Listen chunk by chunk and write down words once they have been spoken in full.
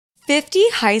50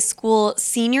 high school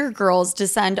senior girls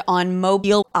descend on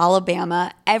Mobile,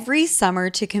 Alabama every summer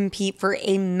to compete for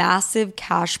a massive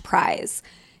cash prize.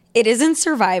 It isn't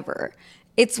Survivor.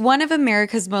 It's one of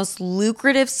America's most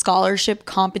lucrative scholarship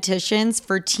competitions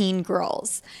for teen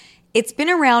girls. It's been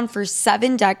around for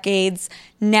 7 decades.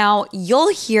 Now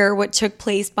you'll hear what took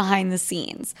place behind the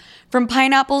scenes. From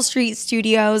Pineapple Street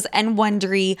Studios and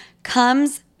Wondery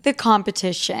comes the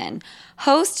competition.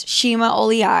 Host Shima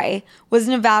Oliai was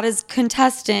Nevada's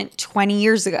contestant 20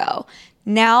 years ago.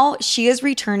 Now she is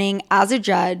returning as a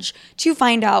judge to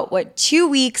find out what 2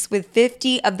 weeks with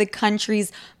 50 of the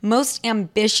country's most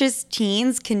ambitious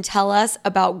teens can tell us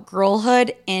about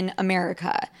girlhood in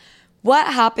America.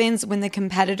 What happens when the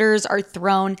competitors are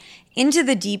thrown into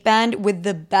the deep end with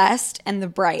the best and the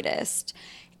brightest?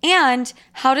 And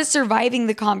how does surviving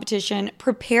the competition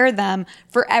prepare them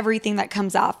for everything that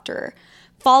comes after?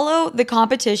 Follow the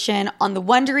competition on the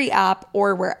Wondery app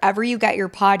or wherever you get your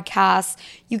podcasts.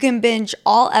 You can binge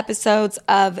all episodes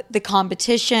of the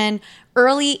competition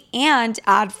early and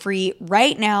ad-free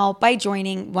right now by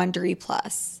joining Wondery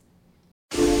Plus.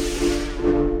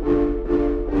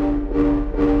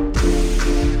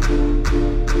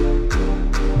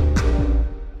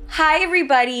 Hi,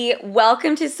 everybody.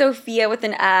 Welcome to Sophia with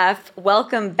an F.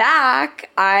 Welcome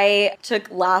back. I took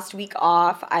last week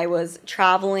off. I was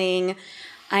traveling.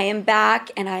 I am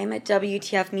back, and I am at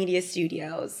WTF Media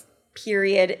Studios,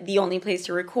 period. The only place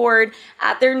to record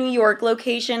at their New York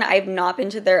location. I have not been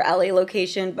to their LA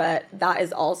location, but that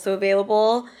is also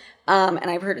available, and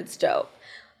I've heard it's dope.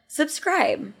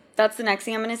 Subscribe. That's the next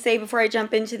thing I'm going to say before I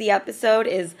jump into the episode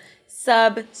is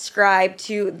subscribe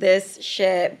to this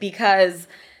shit, because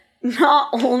not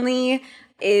only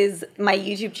is my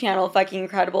YouTube channel fucking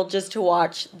incredible just to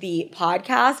watch the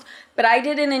podcast, but I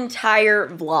did an entire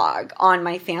vlog on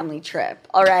my family trip,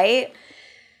 all right?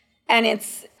 And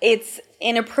it's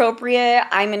inappropriate.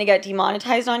 I'm going to get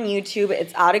demonetized on YouTube.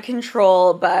 It's out of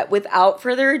control. But without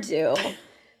further ado,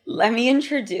 let me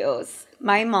introduce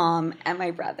my mom and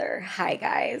my brother. Hi,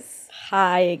 guys.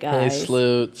 Hi, guys. Hey,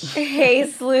 Sloots. Hey,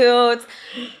 Sloots.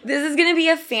 This is going to be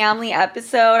a family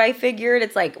episode. I figured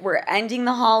it's like we're ending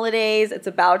the holidays. It's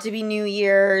about to be New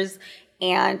Year's.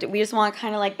 And we just want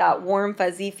kind of like that warm,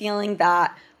 fuzzy feeling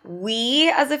that we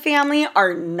as a family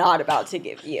are not about to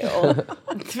give you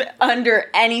under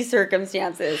any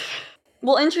circumstances.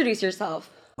 Well, introduce yourself.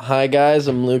 Hi, guys.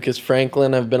 I'm Lucas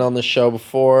Franklin. I've been on the show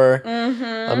before.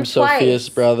 I'm Sophia's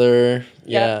brother.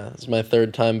 Yeah, it's my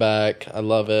 3rd time back. I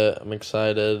love it. I'm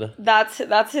excited. That's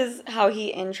how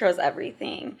he intros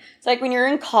everything. It's like when you're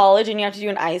in college and you have to do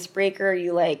an icebreaker,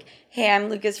 you like, hey, I'm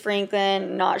Lucas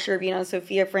Franklin. Not sure if you know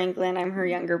Sophia Franklin. I'm her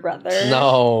younger brother.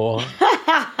 No.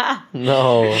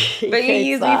 No. But you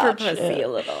use me for pussy a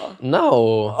little.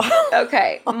 No.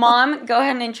 Okay. Mom, go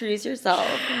ahead and introduce yourself.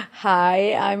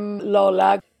 Hi, I'm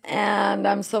Lola, and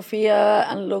I'm Sophia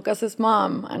and Lucas's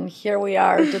mom. And here we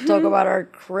are to talk about our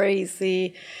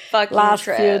crazy fucking last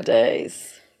trip. few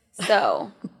days.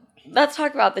 So, let's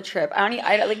talk about the trip.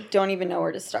 I don't even know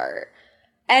where to start.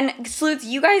 And Sloots,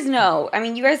 you guys know, I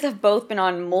mean, you guys have both been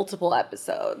on multiple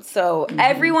episodes. So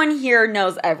everyone here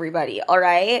knows everybody, all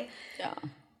right? Yeah.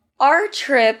 Our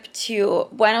trip to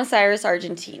Buenos Aires,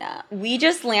 Argentina, we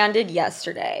just landed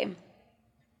yesterday.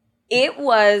 It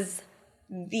was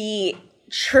the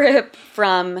trip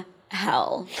from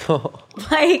hell.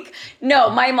 Like, no,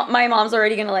 my mom's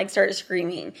already going to like start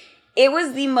screaming. It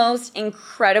was the most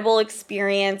incredible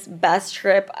experience, best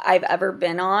trip I've ever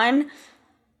been on.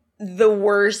 The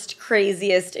worst,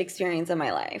 craziest experience of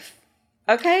my life.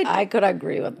 Okay? I could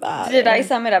agree with that. Did I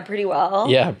sum it up pretty well?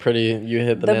 Yeah, you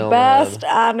hit the nail The on the best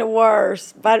head. and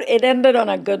worst, but it ended on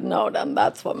a good note, and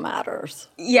that's what matters.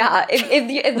 Yeah,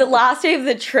 if the last day of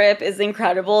the trip is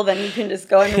incredible, then you can just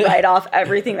go and write off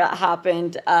everything that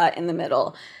happened in the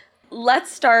middle.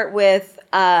 Let's start with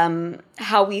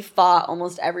how we fought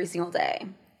almost every single day.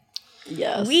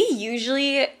 Yes.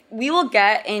 We will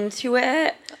get into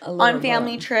it on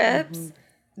family trips.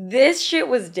 This shit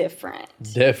was different.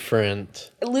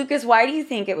 Lucas, why do you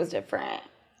think it was different?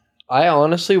 I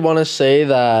honestly want to say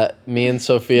that me and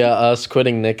Sophia, us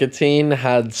quitting nicotine,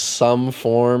 had some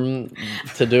form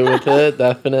to do with it,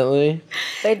 definitely.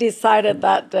 They decided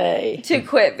that day to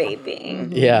quit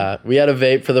vaping. Yeah, we had a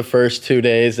vape for the first 2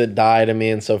 days. It died, and me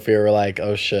and Sophia were like,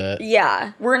 oh, shit.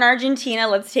 Yeah, we're in Argentina.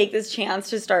 Let's take this chance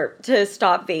to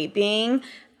stop vaping.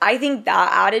 I think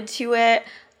that added to it.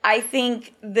 I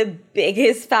think the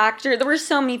biggest factor, there were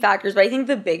so many factors, but I think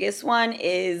the biggest one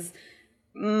is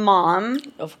Mom.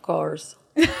 Of course.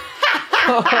 Here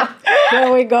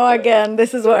we go again.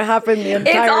 This is what happened the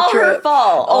entire trip. It's all her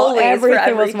fault. Always,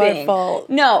 everything for was my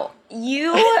fault. No,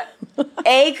 you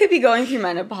A could be going through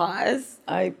menopause.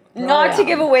 Not to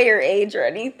give away your age or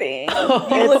anything.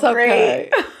 You look great.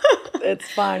 It's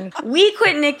fine. We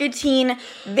quit nicotine.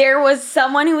 There was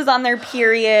someone who was on their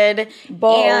period.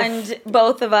 And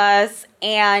both of us.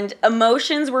 And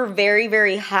emotions were very,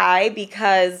 very high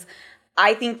because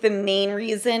I think the main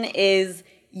reason is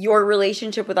your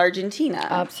relationship with Argentina.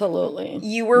 Absolutely.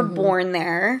 You were born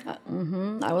there.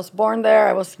 I was born there.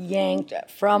 I was yanked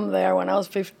from there when I was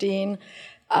 15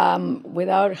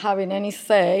 without having any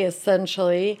say,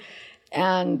 essentially.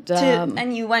 And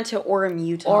you went to Orem,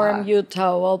 Utah. Orem,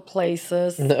 Utah, of all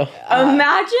places. No.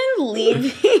 Imagine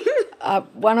leaving.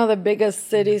 One of the biggest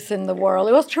cities in the world.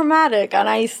 It was traumatic, and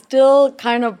I still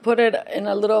kind of put it in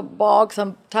a little box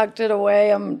and tucked it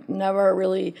away. I'm never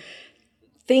really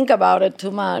think about it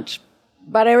too much.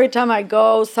 But every time I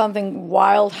go, something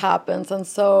wild happens, and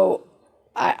so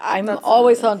I'm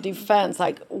always on defense,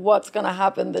 like, what's going to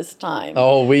happen this time?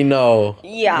 Oh, we know.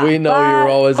 Yeah. We know you're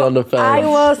always on defense. I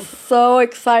was so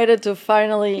excited to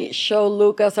finally show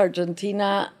Lucas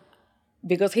Argentina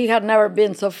because he had never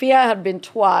been. Sofia had been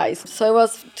twice. So it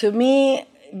was, to me,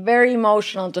 very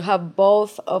emotional to have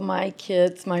both of my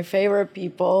kids, my favorite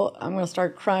people. I'm going to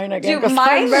start crying again because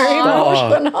I'm very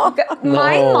emotional.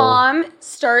 My mom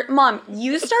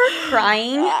you start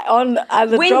crying at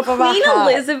the drop of a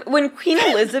hat. When Queen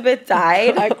Elizabeth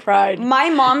died. I cried. My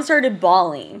mom started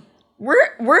bawling.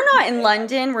 We're not in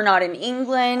London. We're not in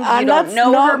England. You don't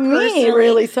know her personally. That's not me,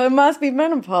 really. So it must be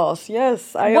menopause.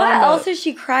 Yes, I What else did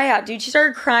she cry at, dude? She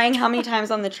started crying how many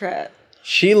times on the trip?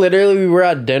 We were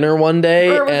at dinner one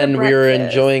day and we were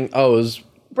enjoying, it was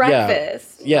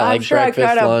breakfast. Yeah, I'm like sure breakfast,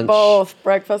 I cried lunch. At both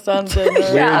breakfast and dinner.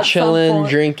 We were chilling,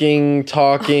 drinking,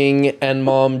 talking, and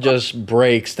mom just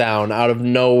breaks down out of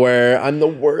nowhere. I'm the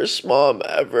worst mom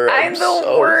ever. I'm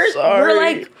the worst. Sorry. We're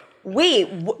like, wait,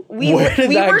 we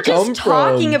were just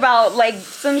talking about like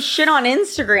some shit on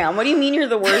Instagram. What do you mean you're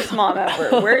the worst mom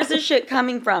ever? Where is this shit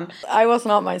coming from? I was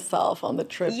not myself on the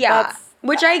trip. Yeah.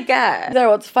 Which I get.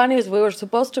 What's funny is we were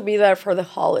supposed to be there for the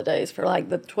holidays, for like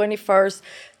the 21st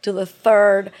to the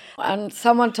 3rd. And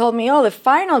someone told me, the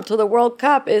final to the World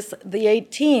Cup is the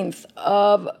 18th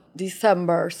of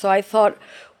December. So I thought,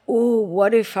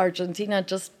 what if Argentina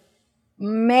just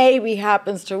maybe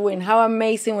happens to win? How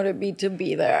amazing would it be to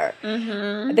be there?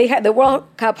 Mm-hmm. The World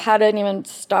Cup hadn't even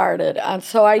started. And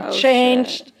so I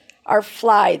changed our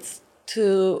flights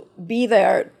to be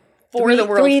there for the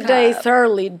World Cup 3 days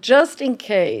early, just in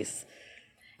case.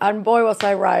 And boy, was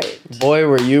I right. Boy,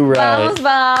 were you right.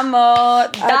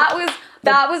 Vamos.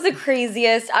 That was the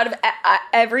craziest. Out of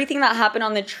everything that happened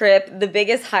on the trip, the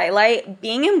biggest highlight,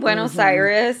 being in Buenos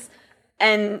Aires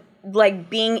and like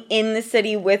being in the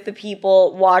city with the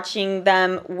people, watching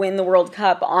them win the World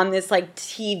Cup on this like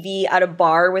TV at a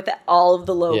bar with all of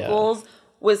the locals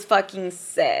was fucking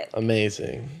sick.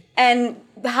 Amazing. And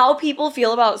how people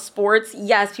feel about sports,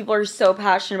 yes, people are so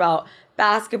passionate about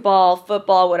basketball,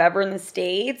 football, whatever in the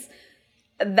States.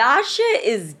 That shit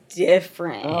is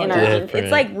different in Argentina.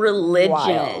 It's like religion.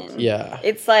 Wild. Yeah.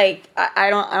 It's like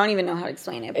I don't even know how to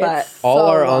explain it, but all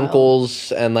our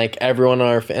uncles and like everyone in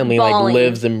our family like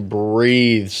lives and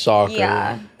breathes soccer.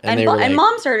 Yeah. And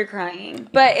mom started crying.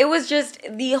 But it was just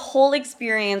the whole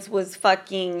experience was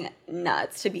fucking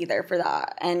nuts to be there for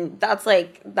that. And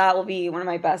that will be one of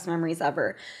my best memories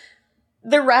ever.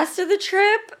 The rest of the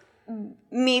trip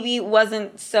maybe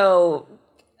wasn't so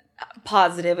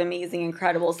positive, amazing,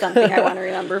 incredible, something I want to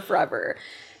remember forever.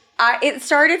 It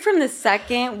started from the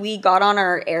second we got on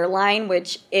our airline,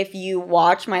 which if you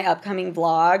watch my upcoming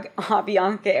vlog,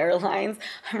 Avianca Airlines,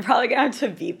 I'm probably going to have to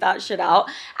beep that shit out.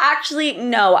 Actually,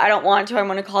 no, I don't want to. I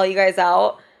want to call you guys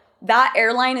out. That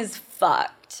airline is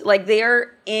fucked. Like, they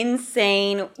are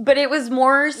insane. But it was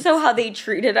more so how they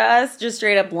treated us, just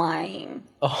straight up lying.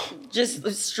 Oh. Just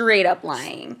straight up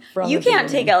lying. You can't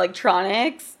take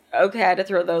electronics. Okay, I had to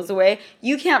throw those away.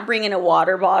 You can't bring in a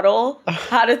water bottle.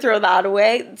 How to throw that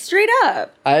away? Straight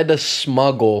up. I had to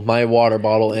smuggle my water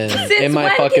bottle in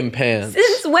my fucking pants.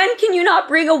 Since when can you not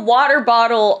bring a water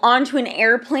bottle onto an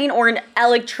airplane or an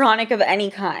electronic of any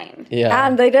kind? Yeah.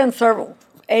 And they didn't serve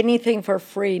anything for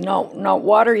free. No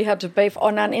water you had to pay for.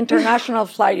 On an international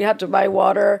flight, you had to buy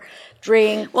water,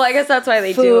 drink. Well, I guess that's why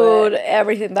they do it.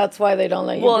 Everything. That's why they don't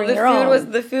let you bring your own.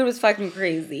 The food was fucking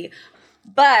crazy.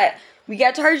 But we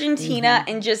get to Argentina,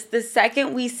 and just the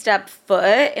second we stepped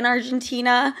foot in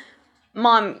Argentina,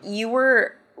 Mom, you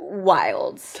were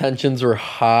wild. Tensions were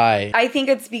high. I think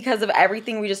it's because of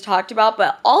everything we just talked about,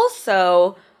 but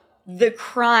also the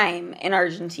crime in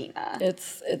Argentina.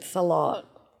 It's a lot.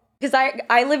 Because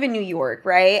I live in New York,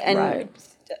 right? And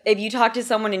if you talk to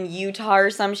someone in Utah or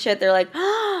some shit, they're like,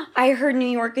 oh, I heard New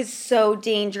York is so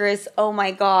dangerous. Oh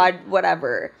my God,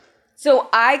 whatever. So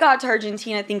I got to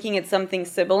Argentina thinking it's something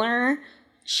similar.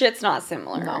 Shit's not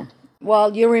similar. No.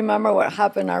 Well, you remember what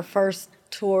happened our first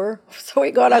tour? So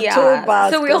we got a tour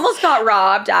bus. So we almost got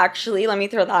robbed, actually. Let me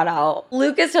throw that out.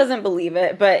 Lucas doesn't believe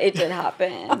it, but it did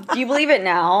happen. Do you believe it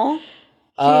now?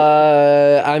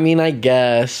 I mean, I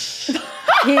guess.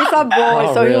 He's a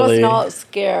boy, so really. He was not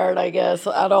scared, I guess,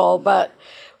 at all. But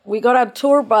we got a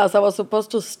tour bus that was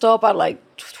supposed to stop at like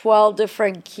 12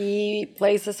 different key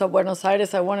places of Buenos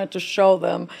Aires. I wanted to show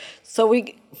them. So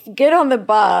we get on the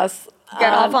bus.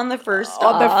 Get off on the first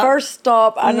stop. On the first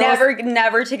stop.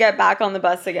 Never to get back on the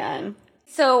bus again.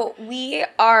 So we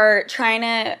are trying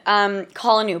to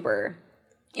call an Uber.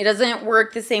 It doesn't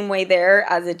work the same way there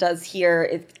as it does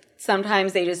here.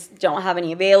 Sometimes they just don't have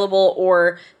any available,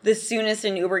 or the soonest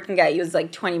an Uber can get you is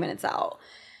like 20 minutes out.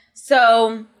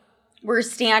 So we're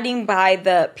standing by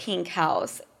the Pink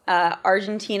House.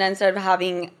 Argentina, instead of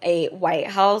having a White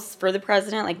House for the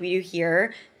president like we do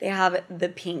here, they have the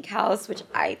Pink House, which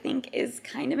I think is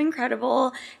kind of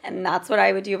incredible. And that's what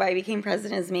I would do if I became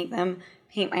president, is make them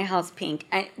paint my house pink.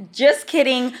 Just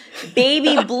kidding.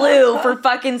 Baby blue for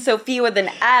fucking Sophia with an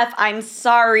F. I'm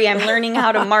sorry. I'm learning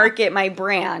how to market my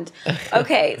brand.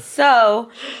 Okay,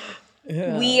 so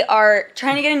we are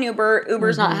trying to get an Uber.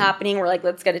 Uber's not happening. We're like,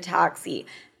 let's get a taxi.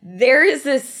 There is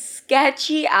this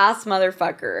sketchy ass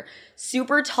motherfucker.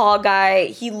 Super tall guy.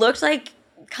 He looked like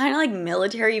kind of like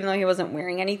military, even though he wasn't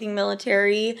wearing anything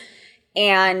military.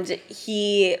 And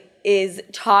he is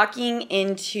talking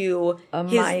into a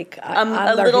mic,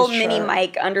 a little mini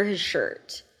mic under his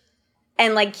shirt,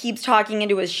 and like keeps talking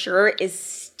into his shirt, is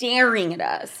staring at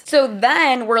us. So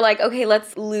then we're like, okay,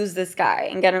 let's lose this guy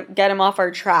and get him off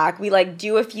our track. We like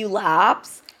do a few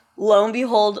laps. Lo and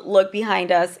behold, look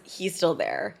behind us. He's still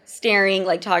there, staring,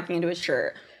 like talking into his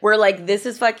shirt. We're like, this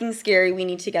is fucking scary. We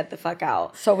need to get the fuck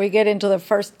out. So we get into the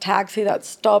first taxi that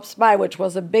stops by, which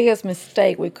was the biggest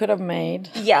mistake we could have made.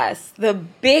 Yes, the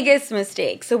biggest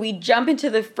mistake. So we jump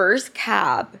into the first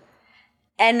cab,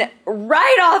 and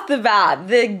right off the bat,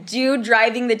 the dude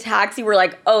driving the taxi, we're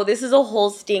like, oh, this is a whole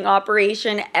sting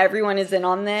operation. Everyone is in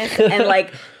on this. And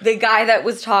like the guy that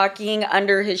was talking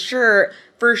under his shirt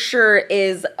for sure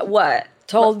is what?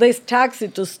 Told this taxi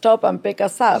to stop and pick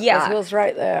us up. Yeah. He was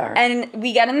right there. And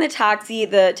we get in the taxi.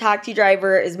 The taxi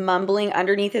driver is mumbling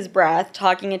underneath his breath,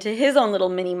 talking into his own little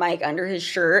mini mic under his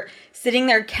shirt, sitting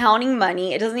there counting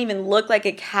money. It doesn't even look like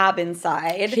a cab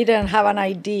inside. He didn't have an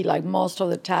ID like most of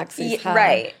the taxis have.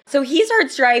 Right. So he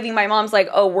starts driving. My mom's like,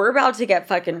 oh, we're about to get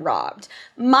fucking robbed.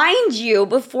 Mind you,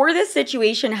 before this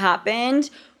situation happened,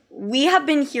 we have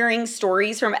been hearing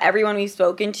stories from everyone we've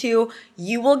spoken to.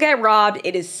 You will get robbed.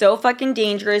 It is so fucking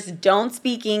dangerous. Don't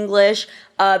speak English.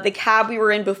 The cab we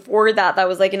were in before that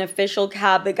was like an official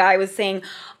cab. The guy was saying,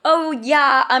 oh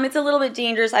yeah, it's a little bit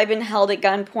dangerous. I've been held at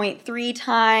gunpoint 3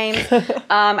 times.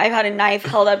 I've had a knife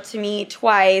held up to me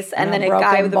twice. And then a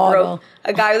guy with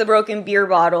a broken beer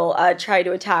bottle tried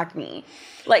to attack me.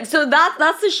 Like, so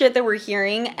that's the shit that we're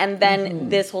hearing, and then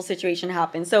this whole situation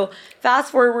happens. So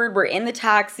fast forward, we're in the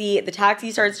taxi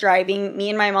starts driving, me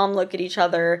and my mom look at each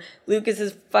other, Lucas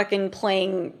is fucking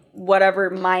playing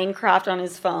whatever Minecraft on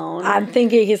his phone. I'm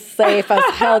thinking he's safe as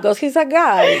hell, goes, he's a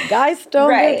guy. Guys don't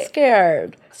get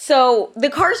scared. So the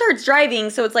car starts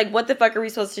driving, so it's like, what the fuck are we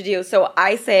supposed to do? So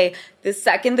I say, the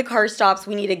second the car stops,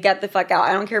 we need to get the fuck out.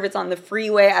 I don't care if it's on the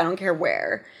freeway, I don't care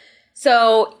where.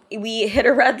 So we hit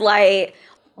a red light.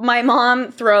 My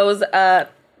mom throws $1,000.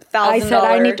 I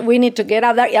said, we need to get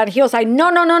out there. And he was like,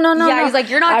 no. Yeah, he's like,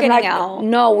 you're not getting out.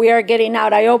 No, we are getting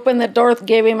out. I opened the door,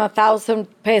 gave him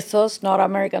 1,000 pesos, not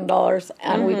American dollars,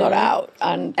 and we got out.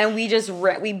 And we just,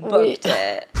 we booked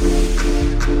it.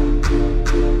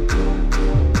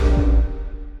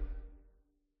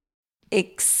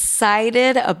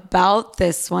 Excited about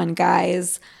this one,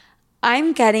 guys.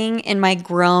 I'm getting in my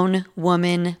grown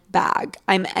woman bag.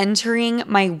 I'm entering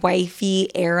my wifey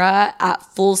era at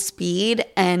full speed,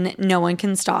 and no one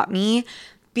can stop me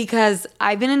because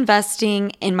I've been investing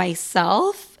in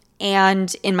myself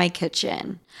and in my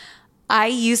kitchen. I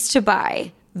used to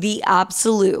buy the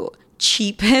absolute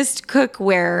cheapest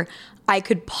cookware I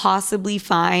could possibly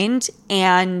find,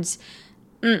 and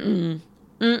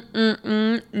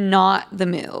not the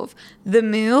move. The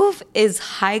move is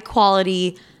high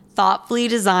quality, thoughtfully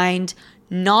designed,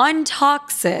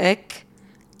 non-toxic,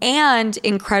 and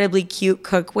incredibly cute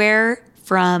cookware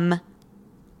from,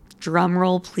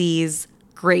 drumroll please,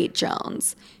 Great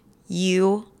Jones.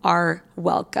 You are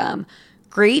welcome.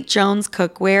 Great Jones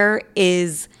cookware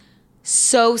is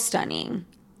so stunning.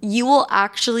 you will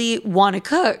actually want to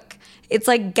cook. It's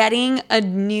like getting a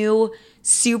new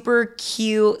super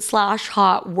cute /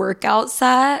 hot workout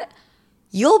set.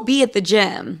 You'll be at the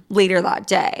gym later that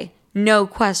day. No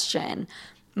question.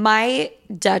 My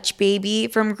Dutch baby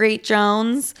from Great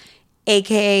Jones,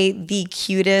 aka the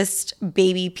cutest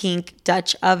baby pink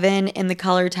Dutch oven in the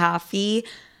color taffy,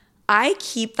 I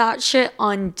keep that shit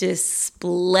on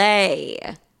display.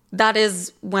 That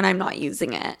is when I'm not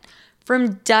using it.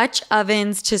 From Dutch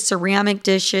ovens to ceramic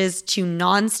dishes to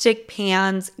nonstick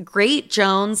pans, Great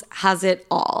Jones has it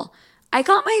all. I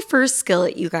got my first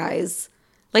skillet, you guys.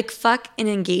 Like, fuck an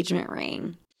engagement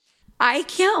ring. I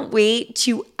can't wait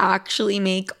to actually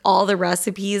make all the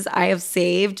recipes I have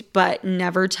saved but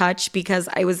never touched because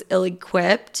I was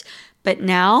ill-equipped. But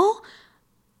now,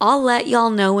 I'll let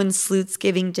y'all know when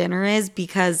Slootsgiving dinner is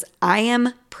because I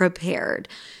am prepared.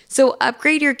 So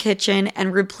upgrade your kitchen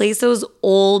and replace those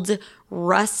old,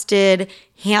 rusted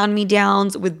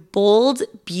hand-me-downs with bold,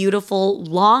 beautiful,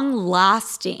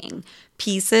 long-lasting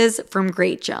pieces from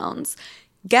Great Jones.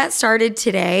 Get started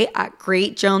today at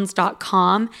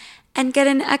greatjones.com and get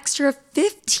an extra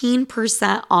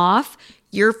 15% off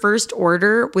your first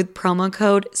order with promo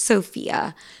code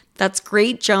SOPHIA. That's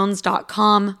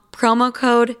greatjones.com, promo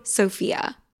code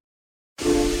SOPHIA.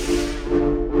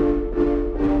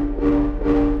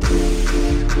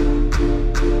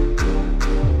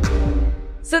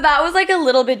 So that was like a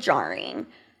little bit jarring.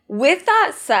 With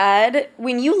that said,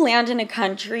 when you land in a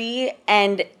country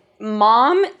and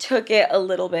mom took it a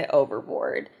little bit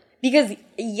overboard, because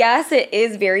yes, it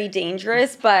is very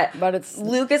dangerous, but it's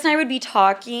Lucas and I would be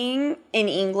talking in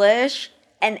English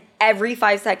and every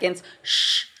 5 seconds,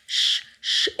 shh, shh,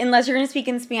 shh, unless you're going to speak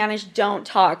in Spanish, don't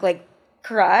talk. Like,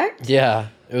 correct? Yeah,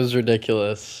 it was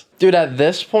ridiculous. Dude, at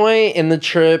this point in the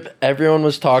trip, everyone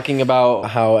was talking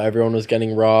about how everyone was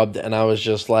getting robbed, and I was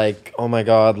just like, oh my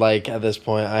God, like, at this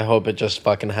point, I hope it just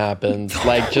fucking happens.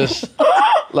 Like, just,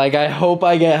 like, I hope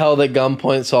I get held at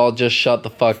gunpoint, so I'll just shut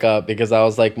the fuck up, because I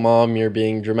was like, Mom, you're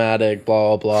being dramatic,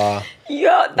 blah, blah.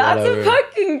 Yo, that's Whatever. a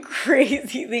fucking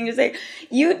crazy thing to say.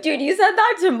 You said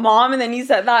that to mom, and then you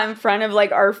said that in front of,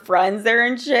 like, our friends there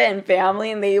and shit and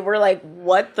family, and they were like,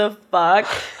 what the fuck?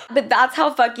 But that's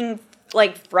how fucking,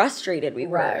 like, frustrated we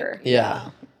were.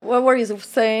 Yeah. What were you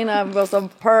saying? About some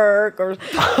perk or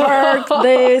perk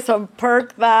this or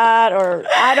perk that, or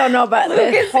I don't know, but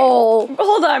this whole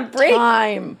Hold on, break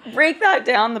that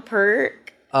down, the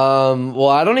perk. Well,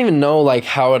 I don't even know, like,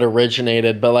 how it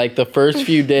originated, but, like, the first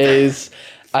few days,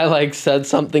 I, like, said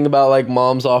something about, like,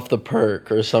 mom's off the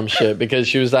perk or some shit because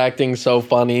she was acting so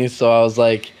funny, so I was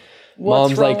like,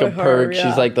 mom's like a perk. Yeah.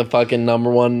 She's like the fucking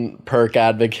 #1 perk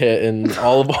advocate in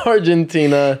all of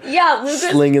Argentina. Yeah,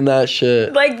 Lucas. Slinging that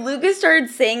shit. Like, Lucas started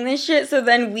saying this shit, so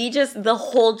then we just, the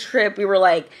whole trip, we were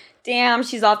like, damn,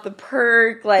 she's off the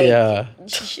perk. Like, Yeah.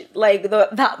 Like,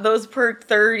 those perk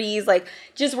 30s. Like,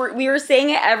 just, we were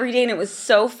saying it every day, and it was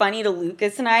so funny to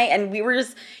Lucas and I, and we were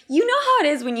just, you know how it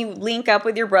is when you link up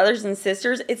with your brothers and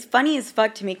sisters? It's funny as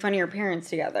fuck to make fun of your parents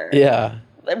together. Yeah.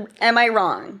 Am I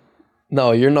wrong?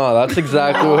 No, you're not. That's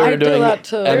exactly what we were doing. do that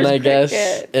too. And There's I guess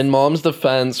crickets. in mom's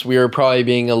defense, we were probably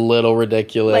being a little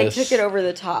ridiculous. Like, took it over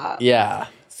the top. Yeah.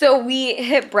 So we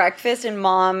hit breakfast, and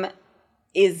mom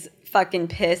is fucking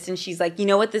pissed, and she's like, you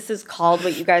know what this is called,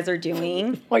 what you guys are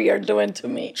doing? what you're doing to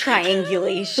me.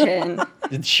 Triangulation.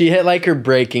 She hit like her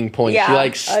breaking point. Yeah, she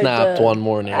like I snapped did. one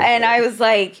morning. And I was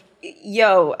like,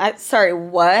 yo, sorry,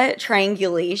 what?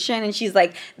 Triangulation? And she's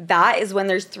like, that is when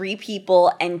there's 3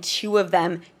 people and 2 of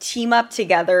them team up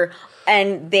together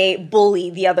and they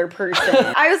bully the other person.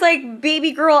 I was like,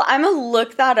 baby girl, I'm gonna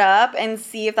look that up and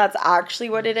see if that's actually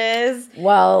what it is.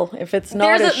 Well, if it's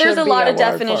not, There's a lot of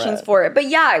definitions it. for it. But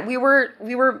yeah, we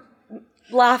were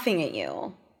laughing at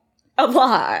you. A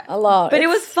lot. But it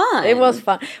was fun. It was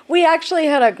fun. We actually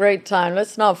had a great time.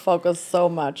 Let's not focus so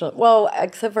much on, well,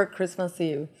 except for Christmas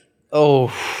Eve.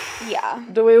 Oh, Yeah.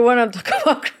 Do we want to talk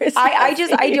about Christmas I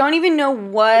Eve? don't even know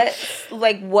what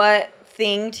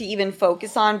thing to even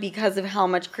focus on because of how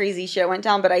much crazy shit went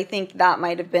down, but I think that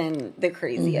might have been the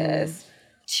craziest.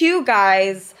 2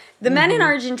 guys, the men in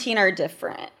Argentina are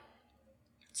different.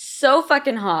 So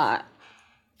fucking hot.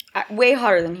 Way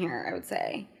hotter than here, I would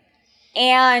say.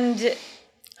 And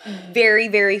very,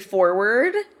 very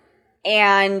forward.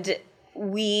 And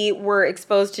we were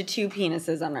exposed to 2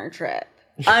 penises on our trip.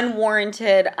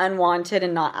 Unwarranted, unwanted,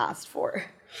 and not asked for.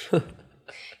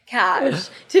 Cash.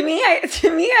 To me,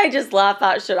 I just laughed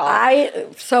that shit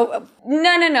off.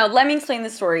 No. Let me explain the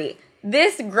story.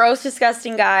 This gross,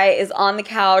 disgusting guy is on the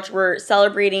couch. We're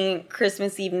celebrating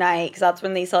Christmas Eve night because that's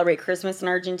when they celebrate Christmas in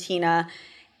Argentina.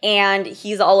 and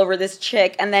he's all over this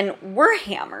chick, and then we're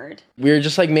hammered. We were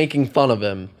just like making fun of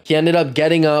him. He ended up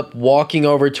getting up, walking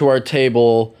over to our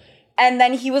table. And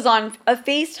then he was on a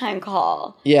FaceTime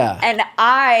call. Yeah. And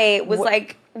I was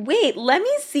like, wait, let me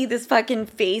see this fucking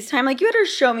FaceTime. Like, you better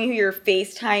show me who you're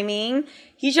FaceTiming.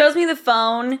 He shows me the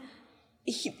phone.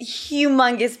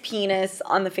 Humongous penis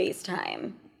on the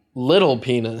FaceTime. Little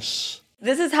penis.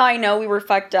 This is how I know we were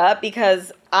fucked up,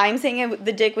 because I'm saying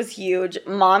the dick was huge,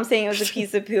 Mom's saying it was a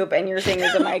piece of poop, and you're saying it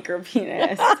was a micro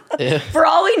penis. Yeah. For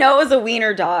all we know, it was a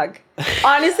wiener dog.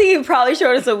 Honestly, you probably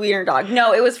showed us a wiener dog.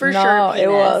 No, it was for sure No,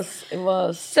 penis. it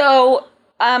was. So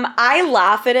I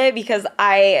laugh at it because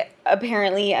I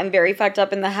apparently am very fucked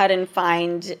up in the head and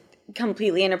find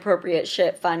completely inappropriate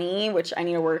shit funny, which I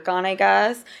need to work on, I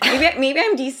guess. Maybe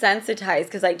I'm desensitized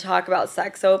because I talk about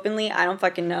sex openly. I don't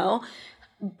fucking know.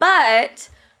 But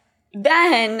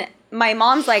then my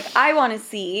mom's like, I want to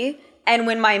see. And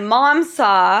when my mom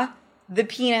saw the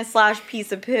penis /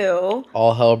 piece of poo,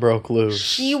 all hell broke loose.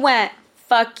 she went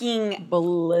fucking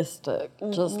Ballistic.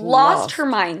 Just lost her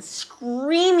mind,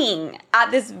 screaming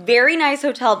at this very nice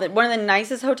hotel, that one of the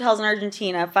nicest hotels in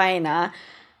Argentina, Faena.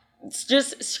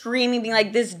 Just screaming, being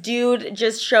like, this dude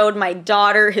just showed my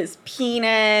daughter his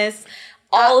penis.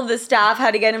 All of the staff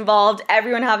had to get involved.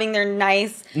 Everyone having their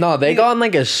nice... No, they got in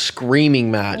like a screaming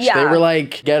match. Yeah. They were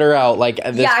like, get her out. Like,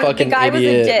 this fucking the guy idiot. was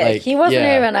a dick. Like, He wasn't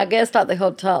even a guest at the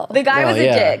hotel. The guy was a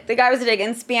yeah. dick. The guy was a dick.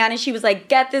 In Spanish, he was like,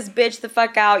 get this bitch the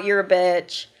fuck out. You're a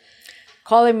bitch.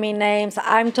 Calling me names.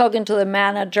 I'm talking to the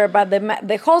manager, but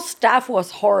the whole staff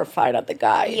was horrified at the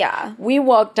guy. Yeah. We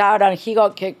walked out and he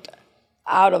got kicked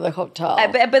out of the hotel.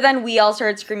 But then we all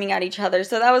started screaming at each other.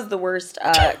 So that was the worst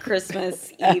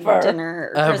Christmas Eve Ever.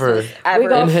 dinner. Ever. Christmas ever. We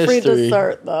got In free history.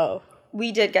 dessert though.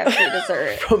 We did get free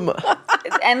dessert.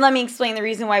 And let me explain the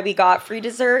reason why we got free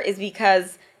dessert is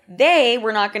because they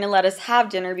were not going to let us have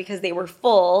dinner because they were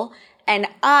full. And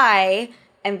I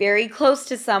am very close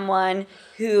to someone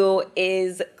who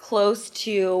is close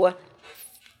to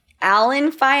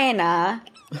Alan Faena,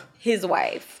 his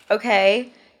wife.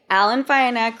 Okay? Alan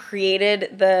Faena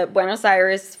created the Buenos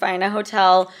Aires Faena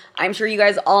Hotel. I'm sure you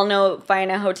guys all know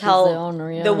Faena Hotel, He's the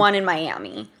owner, yeah. the one in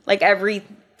Miami. Like, every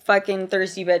fucking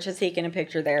thirsty bitch has taken a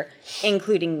picture there,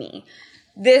 including me.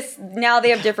 Now they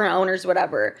have different owners,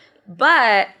 whatever.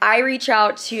 But I reach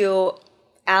out to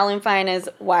Alan Faena's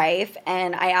wife,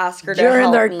 and I ask her to help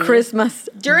During their me. Christmas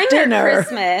During dinner. their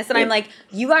Christmas. And I'm like,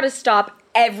 you got to stop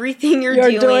everything you're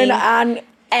doing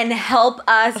and help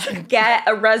us get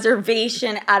a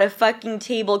reservation at a fucking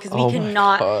table because we Oh my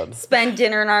cannot God. spend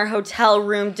dinner in our hotel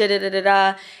room,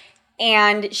 da-da-da-da-da.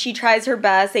 And she tries her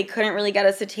best. They couldn't really get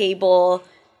us a table.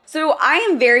 So I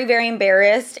am very, very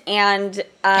embarrassed. And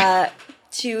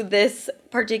to this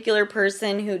particular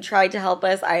person who tried to help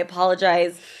us, I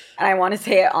apologize. And I want to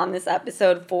say it on this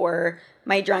episode for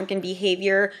my drunken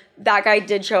behavior. That guy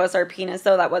did show us our penis,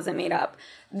 though. That wasn't made up.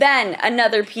 Then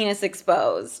another penis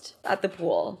exposed at the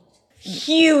pool.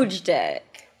 Huge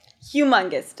dick.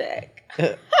 Humongous dick.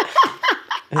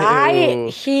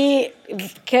 he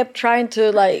kept trying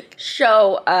to like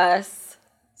Show us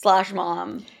 /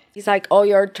 mom. he's like, oh,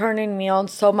 you're turning me on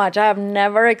so much. I have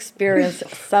never experienced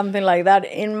something like that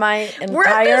in my We're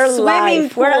at the entire swimming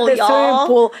life. We're at pool, the y'all. swimming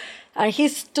pool. And he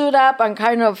stood up and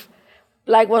kind of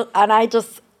like, and I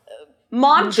just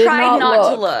Mom did tried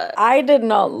not to look. I did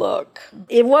not look.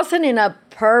 It wasn't in a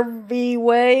pervy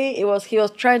way. He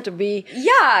was trying to be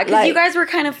Yeah, because you like- guys were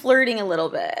kind of flirting a little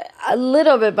bit. a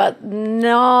little bit, but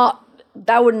not.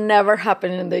 That would never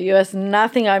happen in the U.S.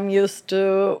 Nothing I'm used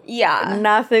to. Yeah.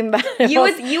 Nothing that You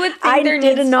would think I there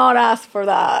did needs- not ask for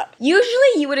that.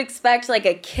 Usually you would expect like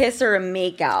a kiss or a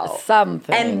makeout.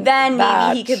 Something. And then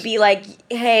maybe he that- could be like,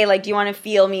 hey, like, do you want to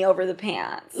feel me over the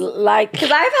pants? like Because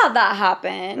I've had that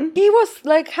happen. he was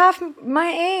like half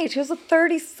my age. He was a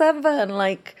 37.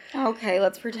 Like Okay,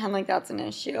 let's pretend like that's an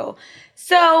issue.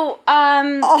 So,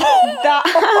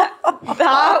 that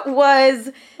was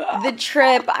the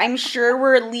trip. I'm sure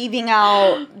we're leaving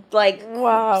out like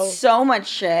wow, so much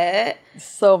shit.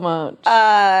 so much.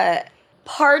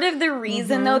 Part of the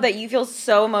reason though that you feel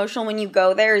so emotional when you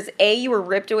go there is A, you were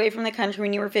ripped away from the country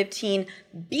when you were 15.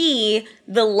 B,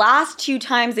 the last 2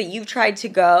 times that you've tried to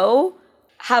go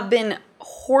have been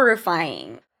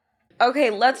horrifying.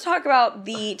 Okay, let's talk about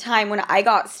the time when I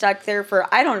got stuck there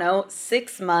for, I don't know,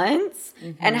 6 months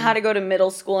and had to go to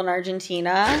middle school in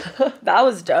Argentina. That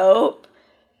was dope.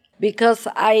 Because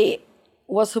I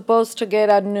was supposed to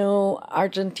get a new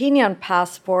Argentinian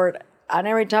passport, and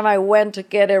every time I went to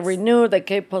get it renewed, they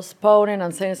kept postponing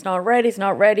and saying it's not ready, it's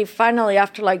not ready. Finally,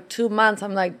 after like 2 months,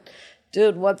 I'm like,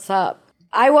 dude, what's up?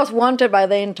 I was wanted by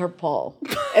the Interpol,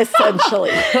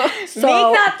 essentially. So,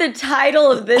 make that the title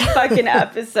of this fucking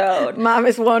episode. Mom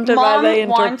is wanted Mom by the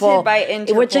Interpol. wanted by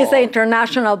Interpol. Which is the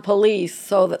international police.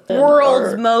 So the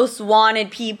world's most wanted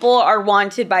people are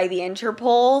wanted by the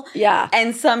Interpol. Yeah.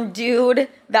 And some dude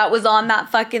that was on that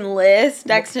fucking list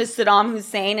next to Saddam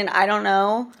Hussein, and I don't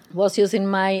know, was using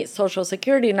my social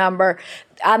security number.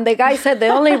 And the guy said the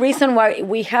only reason why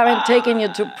we haven't taken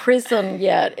you to prison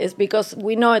yet is because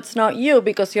we know it's not you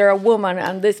because you're a woman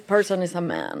and this person is a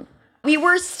man. We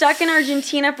were stuck in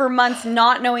Argentina for months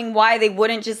not knowing why they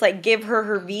wouldn't just like give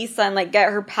her visa and like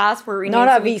get her passport renewed.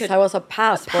 Not a visa, I was a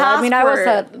passport. I mean, I was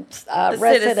a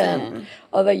resident citizen.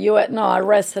 of the U.S. No, a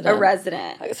resident. A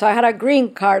resident. So I had a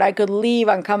green card. I could leave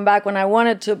and come back when I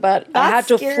wanted to, but I had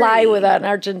to fly with an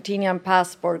Argentinian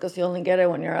passport because you only get it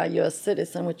when you're a U.S.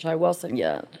 citizen, which I wasn't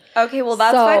yet. Okay, well,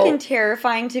 that's fucking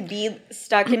terrifying to be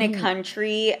stuck in a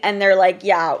country and they're like,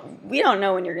 yeah, we don't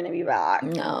know when you're going to be back.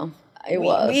 No.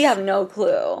 We have no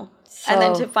clue. And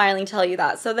then to finally tell you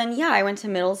that. So then, yeah, I went to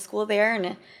middle school there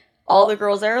and all the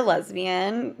girls there are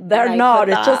lesbian. They're not.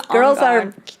 It's just girls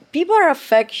people are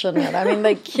affectionate. I mean,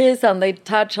 they kiss and they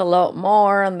touch a lot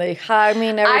more and they hug me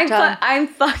every time. I'm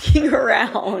fucking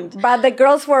around. But the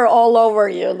girls were all over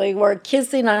you. They were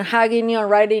kissing and hugging you and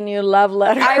writing you love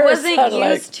letters. I wasn't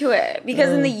used to it because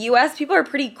in the U.S., people are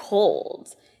pretty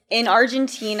cold. In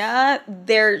Argentina,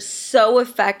 they're so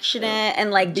affectionate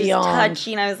and like just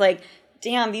touchy. And I was like,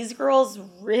 damn, these girls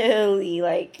really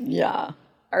like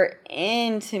are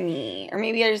into me. Or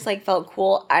maybe I just like felt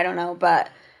cool. I don't know. But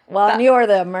and you are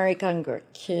the American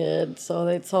kid, so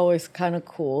it's always kind of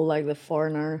cool, like the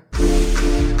foreigner.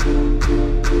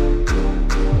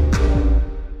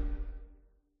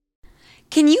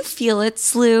 Can you feel it,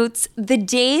 Sloots? The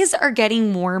days are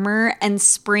getting warmer and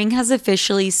spring has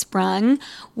officially sprung,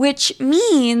 which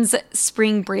means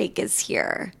spring break is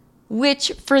here.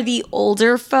 Which for the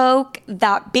older folk,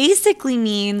 that basically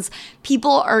means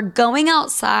people are going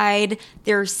outside,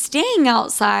 they're staying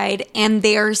outside, and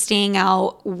they are staying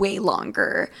out way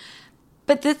longer.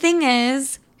 But the thing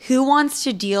is, who wants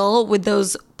to deal with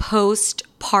those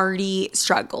post-party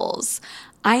struggles?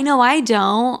 I know I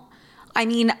don't. I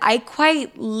mean, I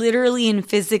quite literally and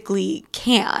physically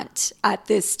can't at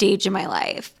this stage of my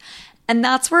life. And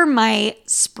that's where my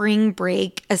spring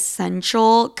break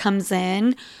essential comes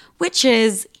in, which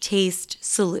is Taste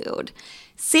Salud.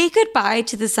 Say goodbye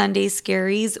to the Sunday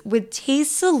scaries with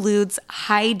Taste Salud's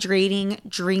hydrating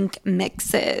drink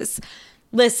mixes.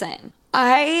 Listen,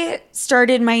 I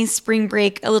started my spring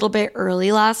break a little bit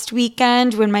early last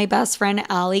weekend when my best friend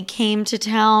Allie came to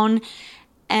town.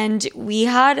 And we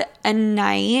had a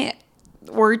night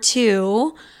or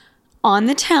two on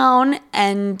the town,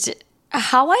 and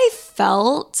how I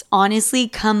felt, honestly,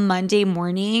 come Monday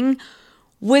morning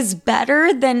was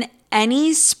better than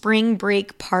any spring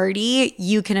break party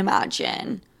you can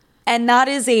imagine. And that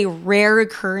is a rare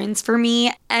occurrence for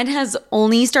me and has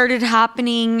only started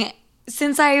happening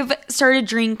since I've started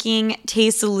drinking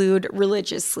Taste Salud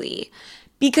religiously.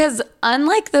 Because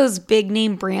unlike those big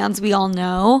name brands we all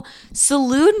know,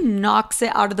 Salud knocks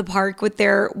it out of the park with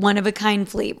their one-of-a-kind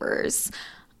flavors.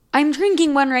 I'm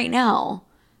drinking one right now.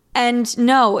 And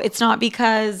no, it's not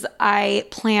because I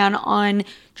plan on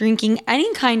drinking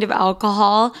any kind of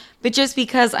alcohol, but just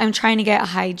because I'm trying to get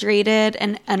hydrated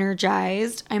and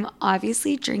energized. I'm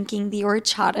obviously drinking the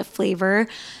horchata flavor,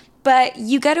 but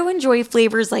you get to enjoy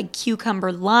flavors like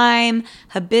cucumber lime,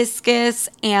 hibiscus,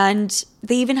 and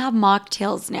they even have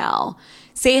mocktails now.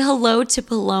 Say hello to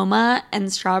Paloma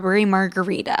and strawberry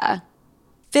margarita.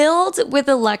 Filled with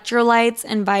electrolytes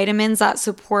and vitamins that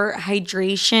support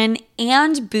hydration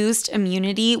and boost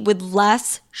immunity with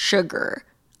less sugar.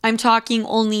 I'm talking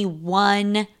only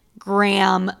 1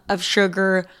 gram of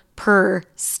sugar per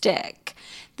stick.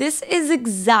 This is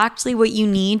exactly what you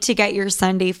need to get your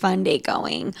Sunday fun day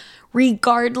going,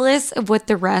 regardless of what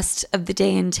the rest of the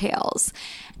day entails.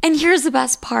 And here's the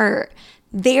best part.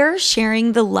 They're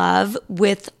sharing the love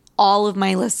with all of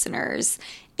my listeners.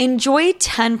 Enjoy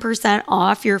 10%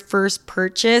 off your first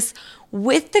purchase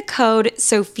with the code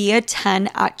SOFIA10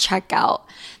 at checkout.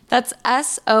 That's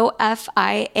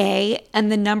SOFIA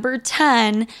and the number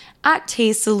 10 at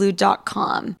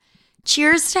tastesalud.com.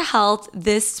 Cheers to health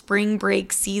this spring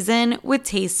break season with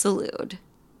Taste Salud.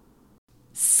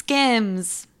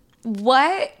 Skims.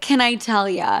 What can I tell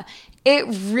ya? It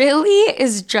really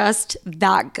is just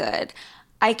that good.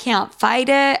 I can't fight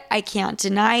it. I can't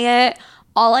deny it.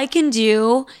 All I can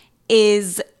do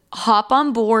is hop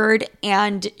on board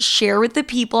and share with the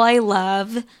people I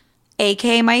love,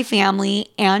 aka my family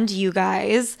and you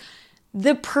guys,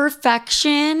 the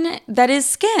perfection that is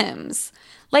Skims.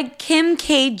 Like Kim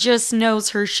K just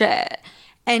knows her shit.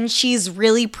 And she's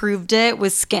really proved it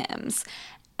with Skims.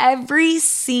 Every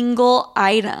single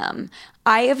item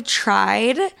I have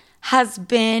tried has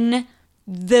been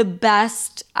the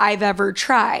best I've ever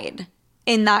tried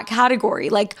in that category.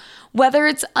 Like whether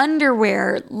it's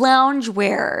underwear,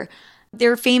 loungewear,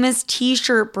 their famous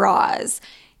t-shirt bras.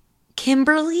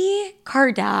 Kimberly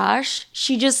Kardashian,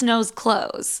 she just knows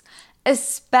clothes,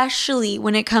 especially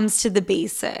when it comes to the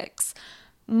basics.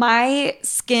 My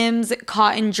Skims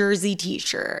cotton jersey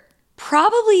t-shirt,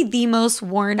 probably the most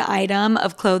worn item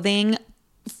of clothing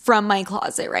from my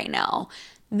closet right now.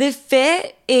 The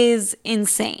fit is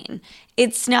insane.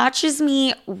 It snatches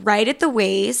me right at the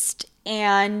waist.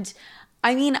 And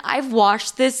I mean, I've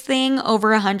washed this thing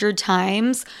over 100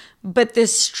 times, but the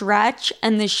stretch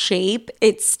and the shape,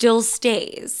 it still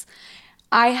stays.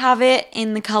 I have it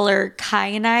in the color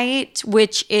kyanite,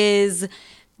 which is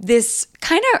this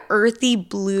kind of earthy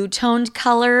blue toned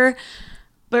color.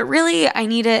 But really, I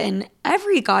need it in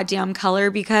every goddamn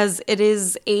color because it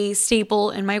is a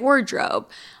staple in my wardrobe.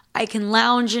 I can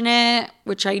lounge in it,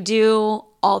 which I do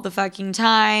all the fucking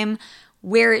time,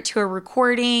 wear it to a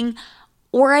recording,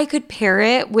 or I could pair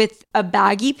it with a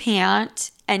baggy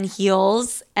pant and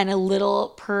heels and a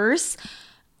little purse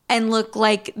and look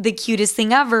like the cutest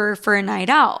thing ever for a night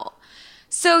out.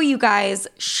 So you guys,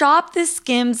 shop the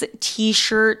Skims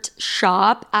t-shirt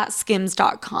shop at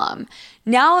skims.com.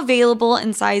 Now available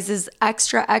in sizes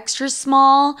extra, extra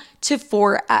small to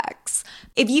 4X.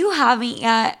 If you haven't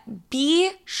yet,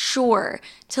 be sure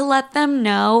to let them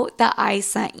know that I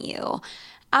sent you.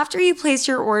 After you place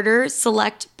your order,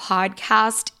 select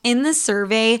podcast in the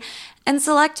survey and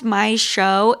select my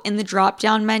show in the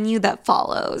drop-down menu that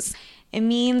follows. It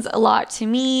means a lot to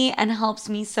me and helps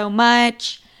me so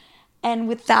much. And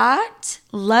with that,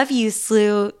 love you,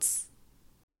 sleuths.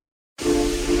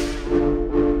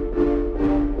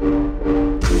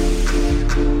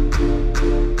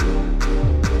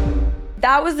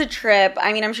 That was the trip.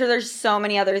 I mean, I'm sure there's so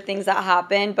many other things that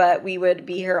happened, but we would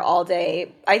be here all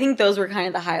day. I think those were kind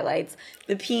of the highlights.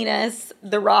 The penis,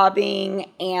 the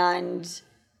robbing, and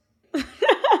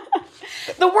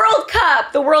the World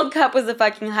Cup. The World Cup was a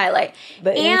fucking highlight.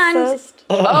 The incest?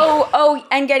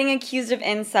 And getting accused of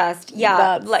incest.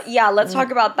 Yeah, let's talk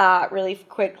about that really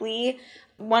quickly.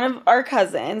 One of our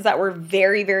cousins that we're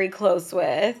very, very close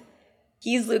with,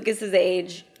 he's Lucas's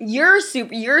age. You're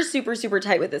super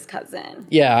tight with this cousin.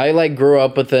 Yeah, I like grew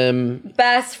up with him.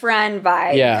 Best friend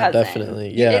vibe. Yeah, cousin.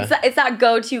 definitely. Yeah, it's that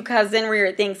go-to cousin where you're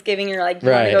at Thanksgiving, you're like, you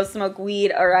want to go smoke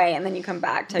weed, all right, and then you come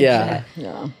back type shit.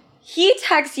 Yeah. He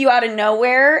texts you out of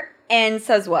nowhere and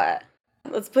says what?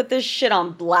 Let's put this shit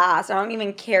on blast. I don't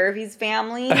even care if he's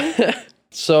family.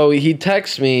 So he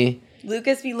texts me.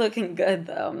 Lucas be looking good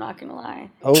though. I'm not gonna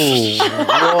lie. Oh,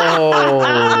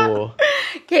 whoa.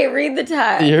 Okay, read the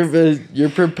text. You're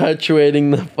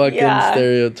perpetuating the fucking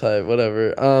stereotype,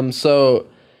 whatever. So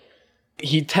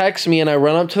he texts me and I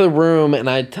run up to the room and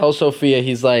I tell Sophia,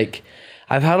 he's like,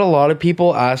 I've had a lot of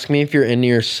people ask me if you're into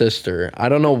your sister. I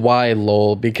don't know why,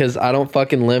 lol, because I don't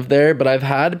fucking live there, but I've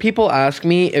had people ask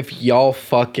me if y'all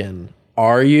fucking.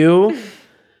 Are you?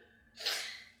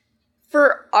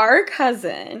 For our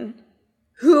cousin,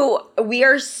 who we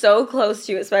are so close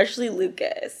to, especially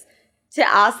Lucas, to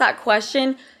ask that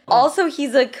question. Also,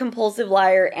 he's a compulsive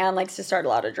liar and likes to start a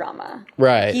lot of drama.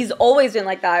 Right. He's always been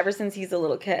like that ever since he's a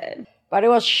little kid. But it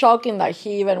was shocking that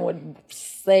he even would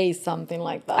say something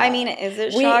like that. I mean, is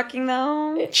it shocking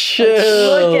though?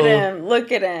 Chill.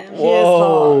 Look at him.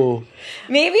 Whoa.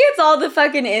 Maybe it's all the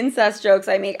fucking incest jokes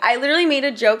I make. I literally made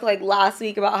a joke like last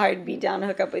week about how I'd be down to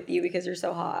hook up with you because you're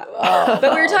so hot.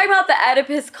 But we were talking about the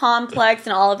Oedipus complex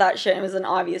and all of that shit. It was an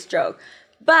obvious joke.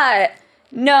 But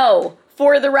no,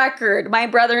 for the record, my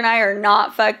brother and I are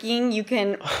not fucking. You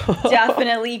can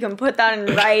definitely, you can put that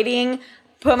in writing.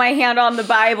 Put my hand on the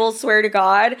Bible, swear to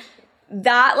God.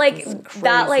 That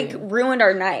ruined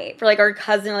our night for like our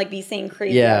cousin like be saying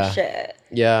crazy ass shit.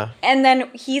 Yeah. And then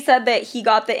he said that he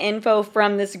got the info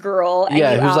from this girl. And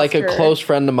who's like a close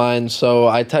friend of mine. So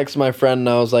I texted my friend and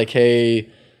I was like,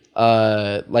 hey,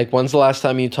 like when's the last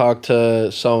time you talked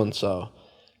to so and so?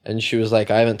 And she was like,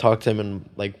 I haven't talked to him in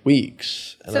like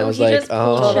weeks. And so I was he like, just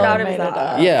pulled shit out of his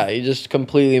ass. Yeah, he just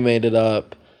completely made it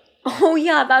up. Oh,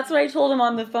 yeah, that's what I told him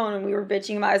on the phone when we were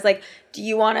bitching about it. I was like, do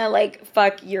you want to, like,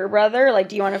 fuck your brother? Like,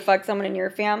 do you want to fuck someone in your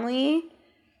family?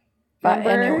 But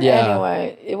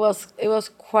anyway, it was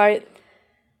quite...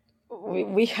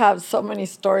 We have so many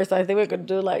stories. I think we could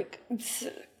do, like...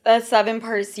 a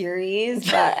 7-part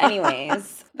series. But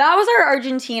anyways, that was our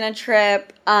Argentina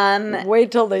trip.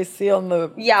 Wait till they see on the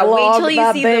vlog wait till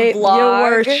you see the vlog.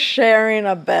 You were sharing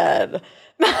a bed.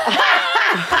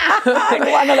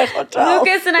 in one of the hotels.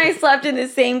 Lucas and I slept in the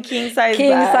same king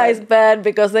size bed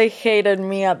because they hated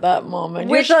me at that moment.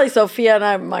 Usually Sophia and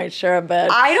I might share a bed.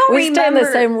 We stay in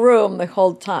the same room the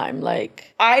whole time.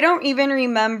 Like, I don't even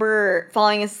remember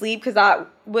falling asleep because that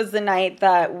was the night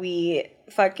that we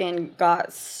fucking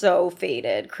got so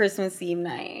faded. Christmas Eve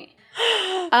night.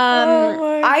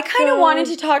 I kind of wanted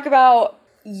to talk about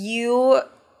you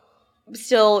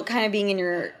still kind of being in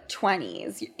your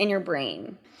 20s, in your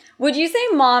brain. Would you say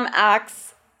mom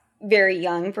acts very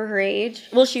young for her age?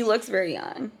 Well, she looks very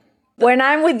young. When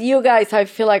I'm with you guys, I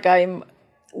feel like I'm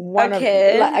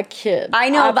a kid. I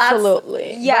know,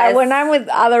 absolutely. Yes. But when I'm with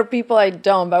other people, I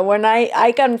don't. But when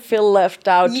I can feel left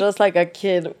out, just like a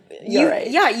kid your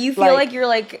age. Yeah, you feel like you're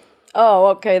like, oh,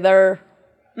 okay,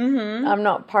 I'm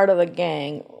not part of the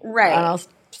gang. Right. And I'll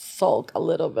sulk a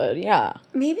little bit, yeah.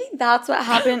 Maybe that's what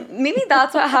happened. Maybe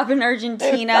that's what happened in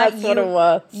Argentina. That's what it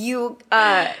was.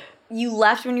 You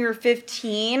left when you were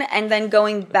 15, and then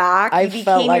going back, you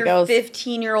became your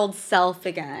 15-year-old self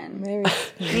again.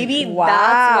 Maybe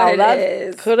that's what it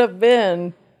is. Could have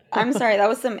been. I'm sorry, that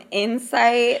was some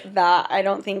insight that I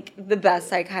don't think the best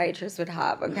psychiatrist would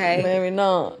have, okay? Maybe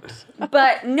not.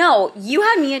 But no, you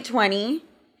had me at 20,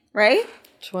 right?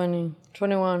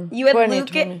 21. You had 20,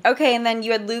 Lucas. 20. Okay, and then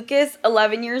you had Lucas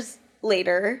 11 years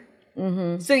later.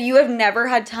 Mm-hmm. So you have never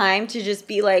had time to just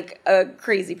be like a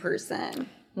crazy person.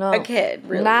 No. A kid,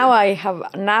 really. Now I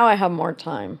have more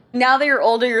time. Now that you're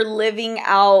older, you're living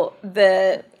out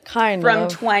the from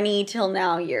 20 till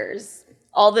now years.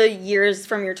 All the years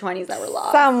from your 20s that were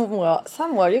lost.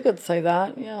 Somewhat, you could say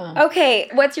that, yeah. Okay,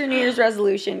 what's your New Year's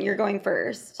resolution? You're going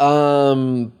first.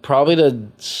 Probably to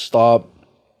stop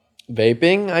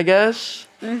vaping, I guess.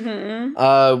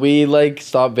 We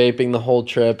stopped vaping the whole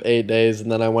trip, 8 days,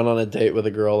 and then I went on a date with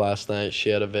a girl last night. She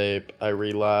had a vape. I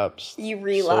relapsed. You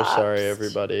relapsed. So sorry,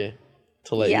 everybody,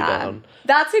 to let you down.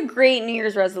 That's a great New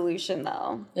Year's resolution,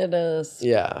 though. It is.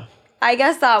 Yeah. I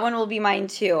guess that one will be mine,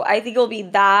 too. I think it'll be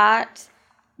that,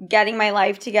 getting my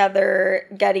life together,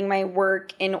 getting my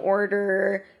work in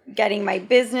order, getting my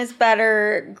business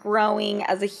better, growing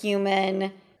as a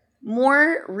human,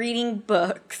 more reading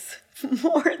books.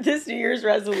 More, this New Year's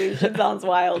resolution sounds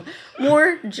wild.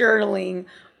 More journaling,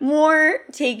 more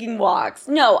taking walks.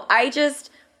 No, I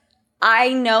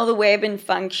know the way I've been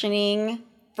functioning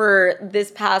for this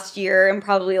past year and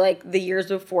probably like the years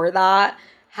before that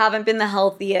haven't been the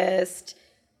healthiest,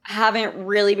 haven't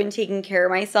really been taking care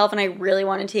of myself. And I really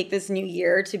want to take this new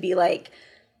year to be like,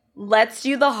 let's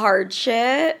do the hard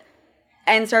shit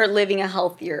and start living a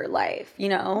healthier life, you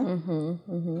know?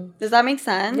 Does that make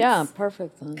sense? Yeah,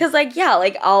 perfect sense. Because,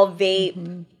 I'll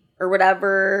vape or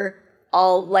whatever.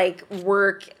 I'll,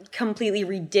 work completely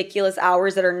ridiculous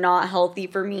hours that are not healthy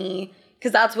for me.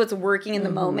 Because that's what's working in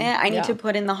the moment. I need to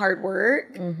put in the hard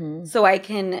work so I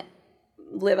can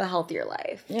live a healthier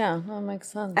life. Yeah, that makes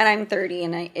sense. And I'm 30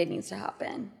 and it needs to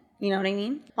happen. You know what I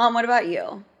mean? Mom, what about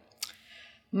you?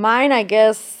 Mine, I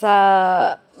guess,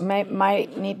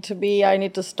 might need to be, I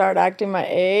need to start acting my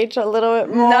age a little bit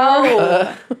more.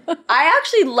 No. I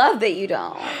actually love that you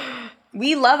don't.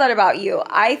 We love that about you.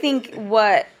 I think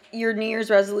what your New Year's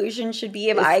resolution should be,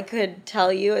 if I could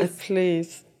tell you, is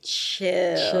please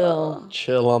chill.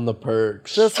 Chill on the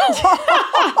perks.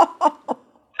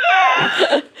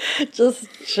 Just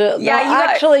chill. Yeah, no,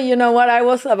 actually, you know what I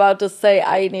was about to say?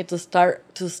 I need to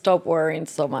stop worrying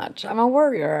so much. I'm a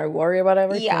worrier. I worry about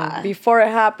everything. Yeah. Before it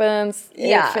happens,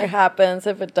 if it happens,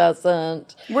 if it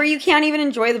doesn't. Where you can't even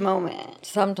enjoy the moment.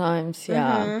 Sometimes,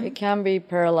 yeah. It can be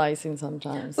paralyzing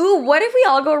sometimes. Ooh, what if we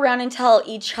all go around and tell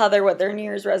each other what their New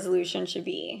Year's resolution should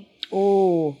be?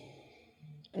 Ooh.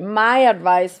 My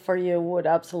advice for you would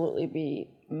absolutely be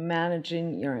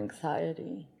managing your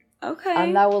anxiety. Okay.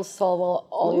 And that will solve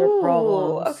all your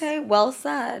problems. Okay, well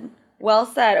said. Well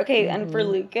said. Okay, and for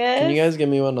Lucas? Can you guys give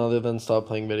me one other than stop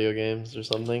playing video games or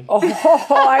something? Oh,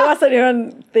 I wasn't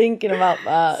even thinking about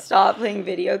that. Stop playing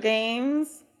video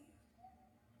games.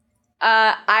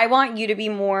 I want you to be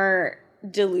more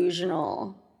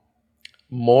delusional.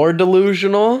 More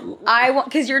delusional?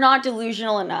 Because you're not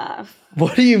delusional enough.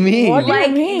 What do you mean? What do you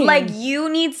mean? Like you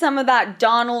need some of that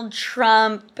Donald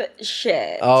Trump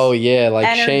shit. Oh yeah, like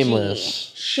energy.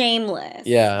 Shameless.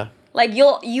 Yeah. Like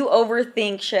you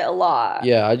overthink shit a lot.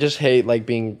 Yeah, I just hate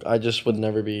I just would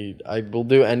never be, I will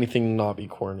do anything to not be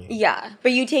corny. Yeah,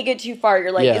 but you take it too far.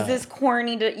 You're like, is this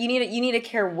corny? You need to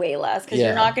care way less because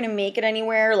you're not going to make it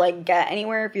anywhere, get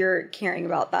anywhere if you're caring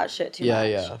about that shit too much.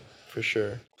 Yeah, for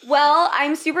sure. Well,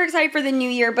 I'm super excited for the new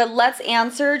year, but let's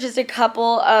answer just a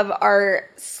couple of our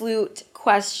Sloot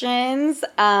questions.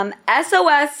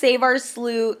 SOS, Save Our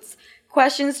Sloots.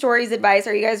 Question, stories, advice.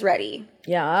 Are you guys ready?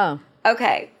 Yeah.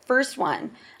 Okay, first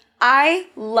one. I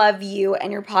love you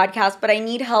and your podcast, but I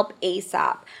need help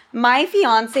ASAP. My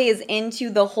fiance is into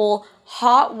the whole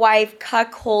hot wife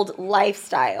cuckold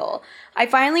lifestyle. I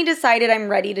finally decided I'm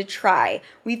ready to try.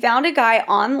 We found a guy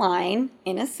online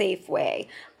in a safe way.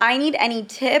 I need any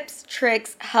tips,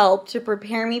 tricks, help to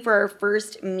prepare me for our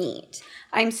first meet.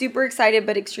 I'm super excited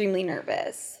but extremely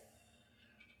nervous.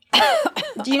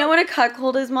 Do you know what a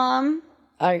cuckold is, Mom?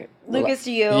 Lucas,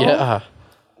 do you? Yeah.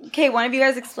 Okay, one of you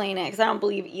guys explain it, because I don't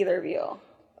believe either of you.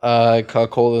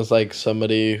 Cuckold is like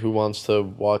somebody who wants to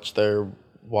watch their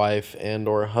wife and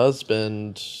or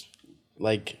husband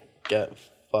like get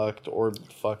fucked or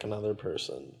fuck another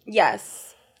person.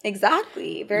 Yes,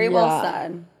 exactly. Very well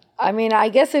said. I mean, I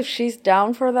guess if she's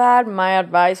down for that, my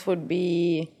advice would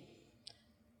be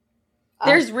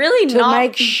There's really to not...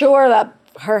 make sure that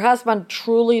her husband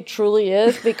truly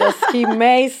is, because he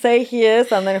may say he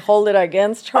is and then hold it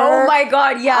against her. Oh my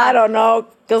God, yeah. I don't know,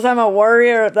 because I'm a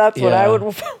warrior. That's what I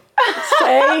would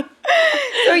say.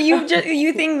 So you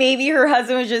think maybe her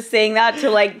husband was just saying that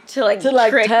to trick the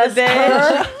test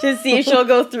bitch to see if she'll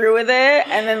go through with it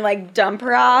and then like dump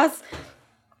her ass?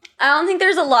 I don't think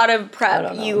there's a lot of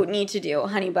prep you need to do,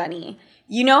 honey bunny.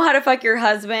 You know how to fuck your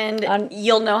husband.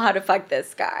 You'll know how to fuck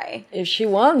this guy. If she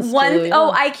wants to.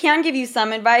 I can give you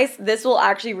some advice. This will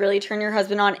actually really turn your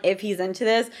husband on if he's into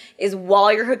this, is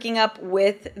while you're hooking up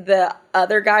with the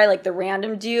other guy, like the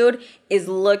random dude, is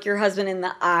look your husband in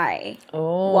the eye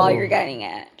while you're getting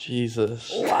it.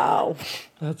 Jesus. Wow.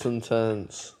 That's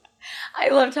intense. I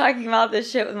love talking about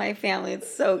this shit with my family.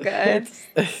 It's so good.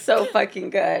 It's so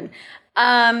fucking good.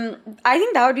 I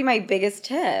think that would be my biggest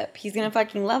tip. He's gonna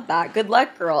fucking love that. Good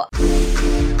luck, girl.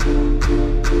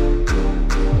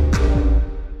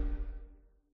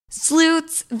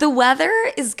 Sleuths, the weather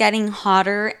is getting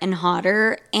hotter and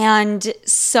hotter, and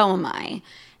so am I.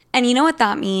 And you know what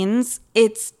that means?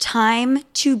 It's time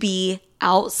to be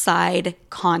outside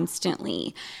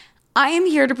constantly. I am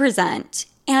here to present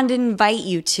and invite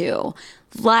you to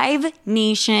Live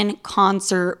Nation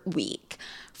Concert Week.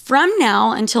 From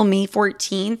now until May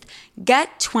 14th,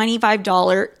 get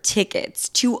 $25 tickets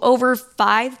to over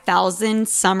 5,000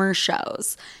 summer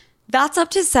shows. That's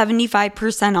up to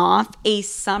 75% off a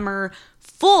summer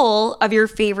full of your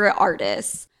favorite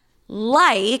artists,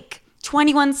 like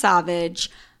 21 Savage,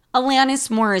 Alanis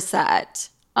Morissette.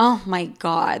 Oh my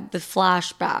God, the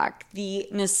flashback, the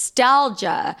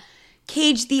nostalgia,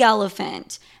 Cage the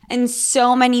Elephant, and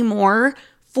so many more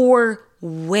for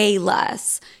way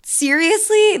less.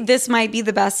 Seriously, this might be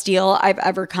the best deal I've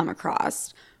ever come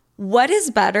across. What is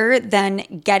better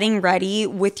than getting ready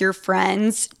with your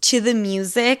friends to the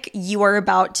music you are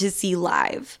about to see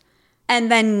live,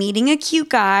 and then meeting a cute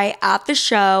guy at the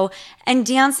show and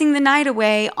dancing the night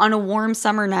away on a warm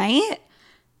summer night?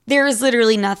 There is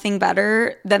literally nothing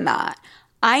better than that.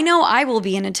 I know I will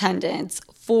be in attendance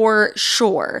for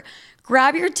sure.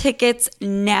 Grab your tickets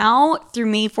now through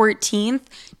May 14th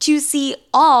to see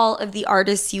all of the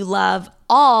artists you love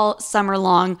all summer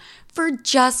long for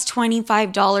just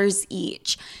 $25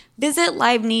 each. Visit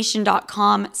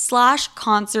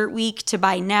livenation.com/concertweek to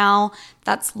buy now.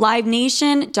 That's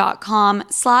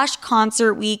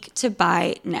livenation.com/concertweek to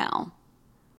buy now.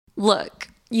 Look,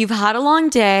 you've had a long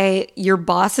day, your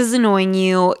boss is annoying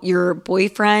you, your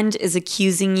boyfriend is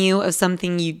accusing you of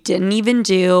something you didn't even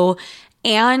do,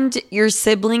 and your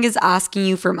sibling is asking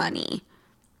you for money.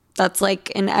 That's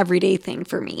like an everyday thing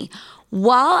for me.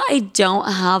 While I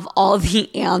don't have all the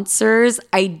answers,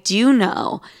 I do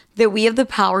know that we have the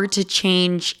power to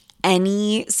change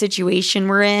any situation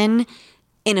we're in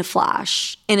a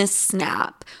flash, in a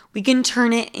snap. We can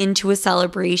turn it into a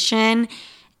celebration,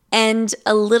 and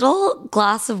a little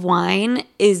glass of wine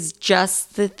is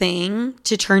just the thing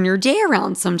to turn your day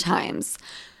around sometimes.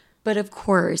 But of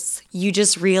course, you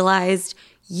just realized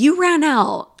you ran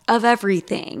out of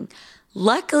everything.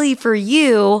 Luckily for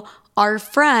you, our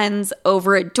friends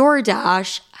over at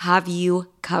DoorDash have you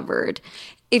covered.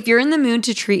 If you're in the mood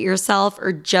to treat yourself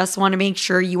or just want to make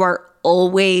sure you are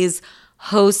always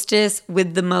hostess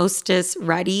with the mostest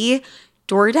ready,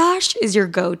 DoorDash is your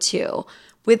go-to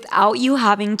without you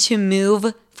having to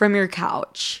move from your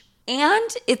couch.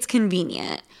 And it's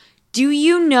convenient. Do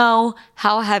you know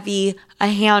how heavy a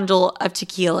handle of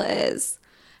tequila is?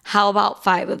 How about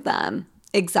 5 of them?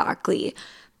 Exactly.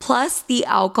 Plus, the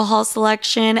alcohol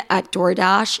selection at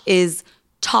DoorDash is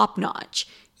top-notch.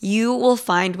 You will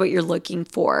find what you're looking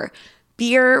for.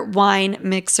 Beer, wine,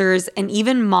 mixers, and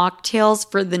even mocktails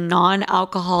for the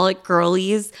non-alcoholic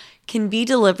girlies can be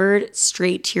delivered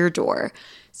straight to your door.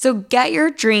 So get your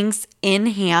drinks in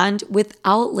hand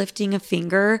without lifting a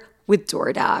finger with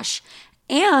DoorDash.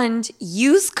 And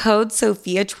use code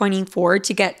SOFIA24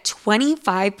 to get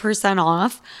 25%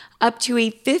 off up to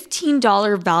a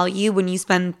 $15 value when you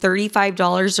spend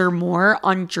 $35 or more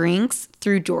on drinks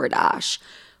through DoorDash.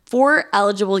 For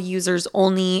eligible users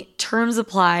only, terms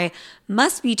apply,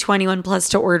 must be 21 plus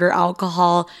to order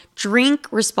alcohol, drink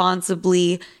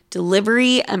responsibly,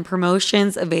 delivery and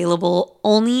promotions available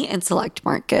only in select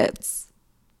markets.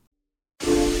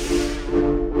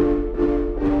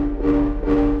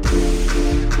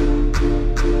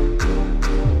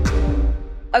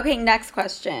 Okay, next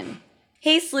question.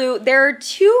 Hey, Slew, there are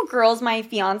two girls my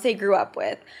fiance grew up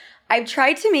with. I've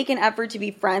tried to make an effort to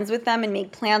be friends with them and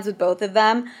make plans with both of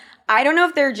them. I don't know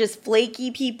if they're just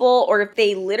flaky people or if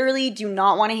they literally do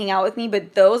not want to hang out with me,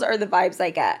 but those are the vibes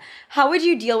I get. How would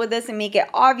you deal with this and make it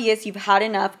obvious you've had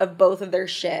enough of both of their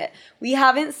shit? We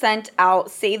haven't sent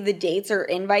out save the dates or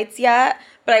invites yet,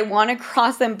 but I want to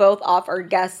cross them both off our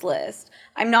guest list.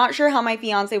 I'm not sure how my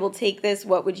fiance will take this.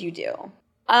 What would you do?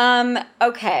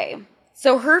 Okay.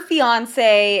 So her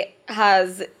fiance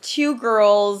has two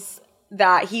girls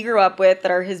that he grew up with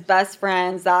that are his best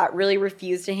friends that really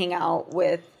refuse to hang out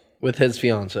with his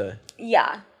fiance.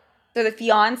 Yeah. So the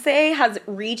fiance has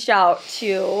reached out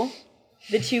to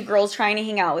the two girls trying to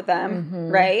hang out with them,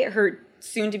 right? Her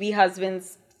soon-to-be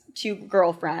husband's two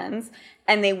girlfriends,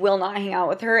 and they will not hang out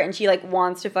with her, and she like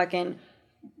wants to fucking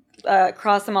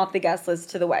cross them off the guest list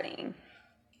to the wedding.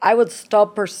 I would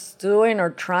stop pursuing or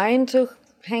trying to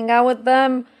hang out with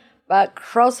them, but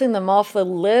crossing them off the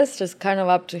list is kind of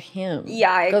up to him.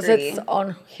 Yeah, I agree. Because it's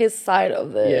on his side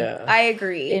of the I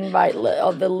agree.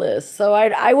 of the list. So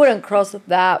I wouldn't cross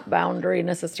that boundary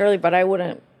necessarily, but I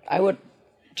would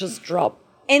just drop.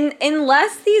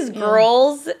 Unless these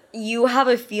girls, you have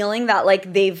a feeling that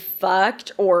like they've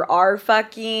fucked or are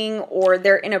fucking or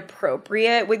they're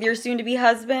inappropriate with your soon-to-be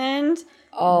husband,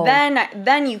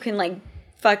 then you can like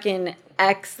fucking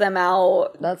X them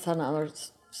out. That's another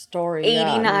story.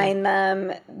 89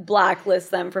 them,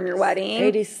 blacklist them from your wedding.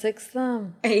 86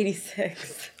 them.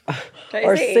 86.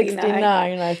 Or 69,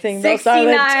 I think.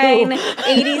 69, those are the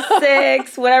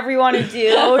 86, whatever you want to do.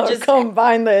 Just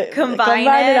combine it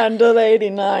under the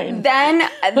 89. Then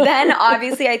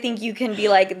obviously I think you can be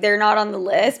like, they're not on the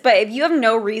list. But if you have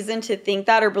no reason to think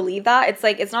that or believe that, it's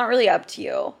like, it's not really up to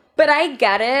you. But I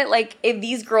get it. Like, if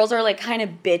these girls are, like, kind of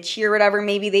bitchy or whatever,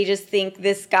 maybe they just think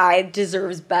this guy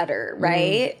deserves better,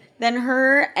 right? Than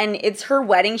her. And it's her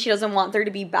wedding. She doesn't want there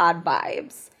to be bad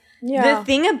vibes. Yeah. The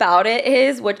thing about it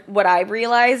is, what I've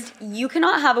realized, you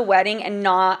cannot have a wedding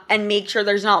and make sure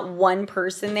there's not one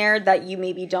person there that you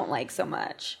maybe don't like so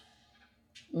much.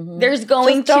 There's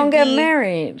going just don't get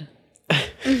married.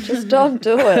 Just don't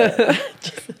do it.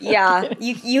 Yeah,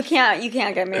 you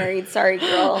can't get married. Sorry,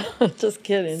 girl. Just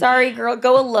kidding. Sorry, girl.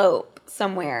 Go elope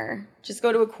somewhere. Just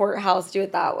go to a courthouse. Do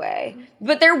it that way.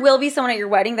 But there will be someone at your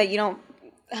wedding that you don't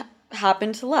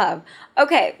happen to love.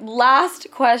 Okay, last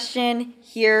question.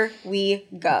 Here we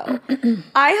go.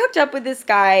 I hooked up with this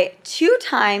guy 2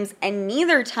 times, and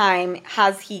neither time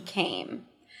has he came.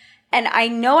 And I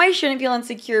know I shouldn't feel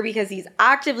insecure because he's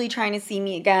actively trying to see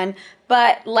me again,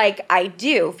 but like I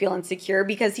do feel insecure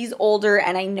because he's older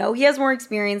and I know he has more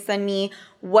experience than me.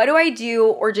 What do I do,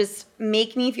 or just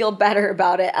make me feel better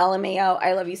about it? LMAO,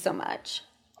 I love you so much.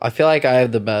 I feel like I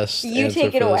have the best You answer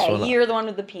take it for this away. one. You're the one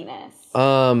with the penis.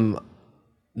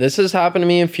 This has happened to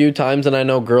me a few times, and I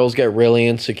know girls get really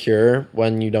insecure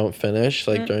when you don't finish,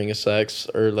 like during a sex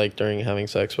or like during having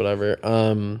sex, whatever.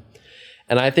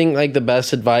 And I think like the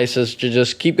best advice is to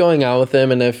just keep going out with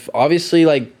him. And if obviously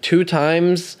like 2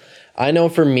 times, I know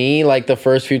for me, like the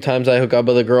first few times I hook up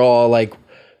with a girl, I'll like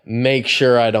make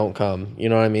sure I don't come. You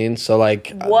know what I mean? So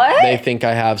like they think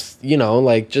I have,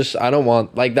 like just, I don't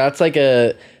want, like that's like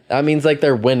that means like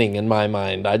they're winning in my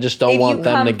mind. I just don't want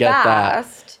them to get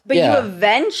fast, that. But you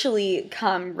eventually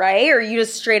come, right? Or you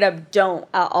just straight up don't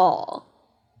at all?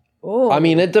 Ooh. I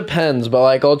mean, it depends, but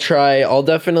like I'll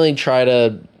definitely try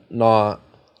to not,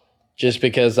 just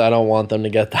because I don't want them to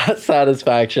get that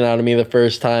satisfaction out of me the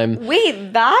first time.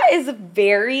 Wait, that is a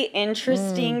very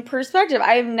interesting perspective.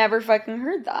 I've never fucking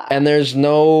heard that. And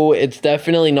it's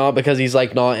definitely not because he's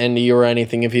like not into you or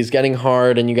anything. If he's getting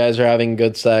hard and you guys are having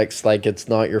good sex, like it's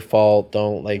not your fault.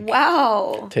 Don't like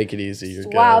take it easy. You're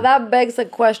good. Wow, that begs a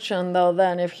question though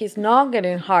then. If he's not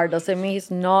getting hard, does it mean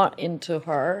he's not into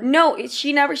her? No,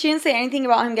 she didn't say anything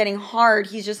about him getting hard.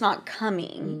 He's just not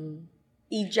coming.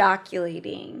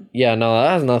 Ejaculating. Yeah, no, that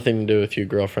has nothing to do with you,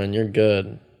 girlfriend. You're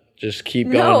good. Just keep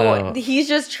going out. He's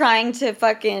just trying to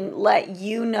fucking let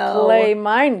you know. Play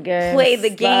mind games. Play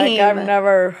the game. Like I've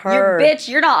never heard.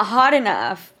 You're not hot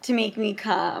enough to make me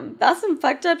come. That's some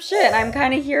fucked up shit. I'm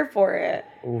kind of here for it.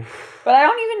 Oof. But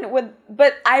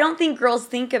I don't think girls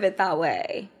think of it that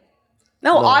way.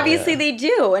 No, obviously they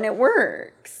do, and it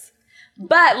works.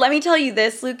 But let me tell you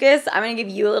this, Lucas. I'm going to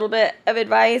give you a little bit of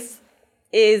advice.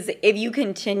 Is if you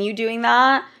continue doing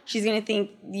that, she's going to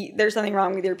think there's something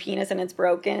wrong with your penis and it's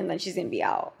broken, and then she's going to be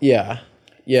out. Yeah.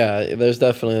 Yeah, there's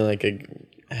definitely like a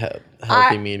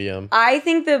healthy medium. I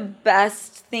think the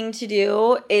best thing to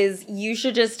do is you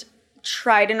should just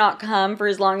try to not come for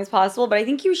as long as possible, but I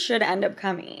think you should end up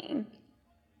coming.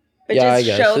 But just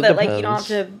show that like you don't have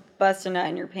to bust a nut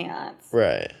in your pants.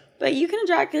 Right. But you can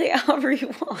ejaculate however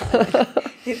you want.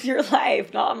 It's your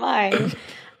life, not mine.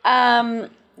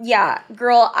 Yeah,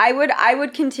 girl, I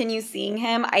would continue seeing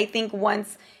him. I think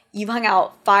once you've hung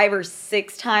out 5 or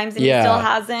 6 times and he still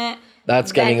hasn't,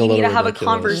 that's getting a little ridiculous. You need to have a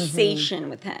conversation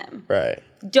with him. Right.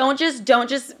 Don't just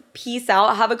peace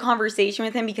out. Have a conversation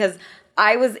with him, because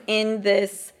I was in a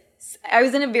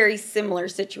very similar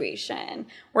situation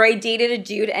where I dated a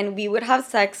dude and we would have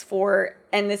sex for,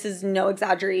 and this is no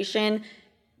exaggeration,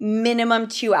 minimum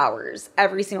 2 hours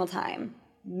every single time.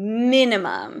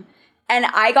 Minimum. And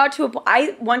I got to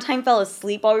I one time fell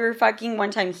asleep while we were fucking.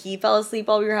 One time he fell asleep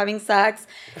while we were having sex.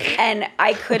 And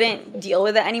I couldn't deal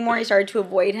with it anymore. I started to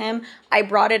avoid him. I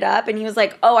brought it up and he was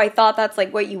like, oh, I thought that's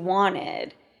like what you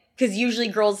wanted. Because usually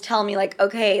girls tell me like,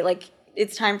 okay, like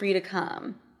it's time for you to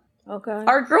come. Okay.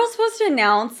 Are girls supposed to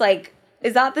announce, like,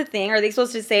 is that the thing? Are they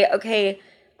supposed to say, okay,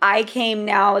 I came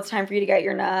now, it's time for you to get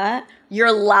your nut? You're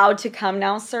allowed to come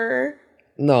now, sir?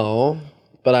 No.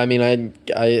 But I mean, I've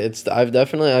had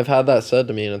that said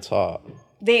to me, and it's hot.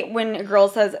 When a girl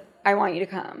says, I want you to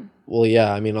come. Well,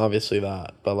 yeah, I mean, obviously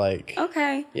that, but like.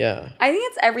 Okay. Yeah. I think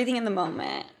it's everything in the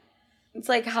moment. It's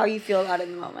like how you feel about it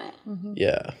in the moment. Mm-hmm.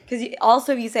 Yeah. Because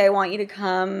also if you say, I want you to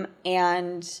come,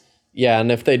 and. Yeah,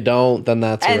 and if they don't, then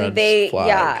that's a red flag.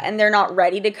 Yeah, and they're not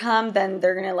ready to come, then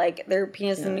they're going to like, their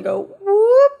penis is going to go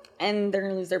whoop, and they're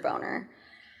going to lose their boner.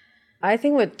 I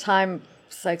think with time,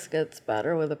 sex gets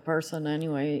better with a person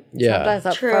anyway. Yeah. Sometimes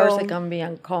at first it can be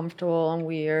uncomfortable and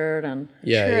weird, and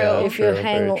if you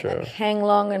hang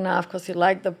long enough because you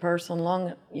like the person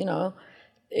long, you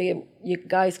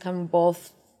guys can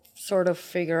both sort of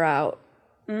figure out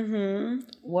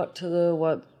what to do,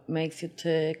 what makes you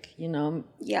tick,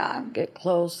 get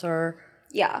closer.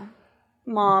 Yeah.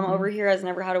 Mom over here has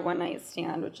never had a one-night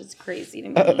stand, which is crazy to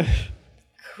me.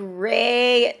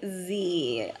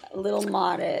 Crazy. A little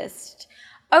modest.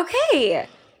 Okay,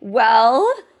 well,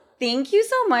 thank you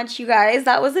so much, you guys.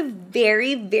 That was a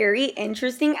very, very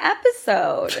interesting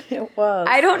episode. It was.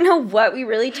 I don't know what we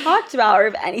really talked about or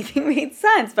if anything made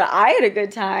sense, but I had a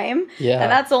good time. Yeah.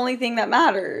 And that's the only thing that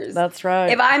matters. That's right.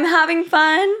 If I'm having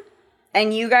fun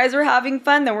and you guys are having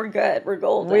fun, then we're good. We're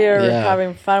golden. We're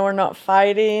having fun. We're not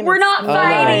fighting. We're not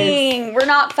fighting. Nice. We're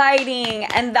not fighting.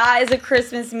 And that is a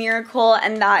Christmas miracle,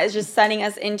 and that is just sending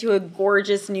us into a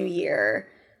gorgeous new year.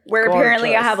 Where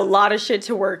apparently I have a lot of shit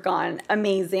to work on.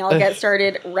 Amazing. I'll get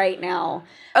started right now.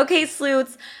 Okay,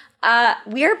 sleuths.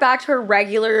 We are back to our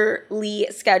regularly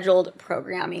scheduled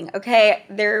programming. Okay,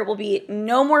 there will be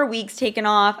no more weeks taken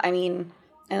off. I mean,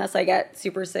 unless I get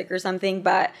super sick or something.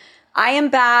 But I am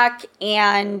back,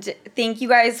 and thank you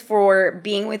guys for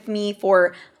being with me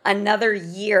for another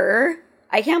year.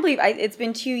 I can't believe it's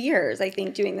been 2 years, I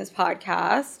think, doing this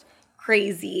podcast.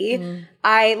 Crazy.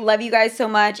 I love you guys so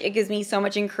much. It gives me so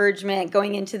much encouragement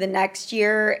going into the next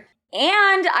year.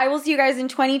 And I will see you guys in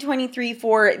 2023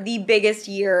 for the biggest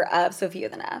year of Sophia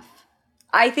the Neff.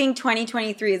 I think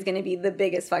 2023 is going to be the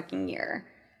biggest fucking year.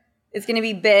 It's going to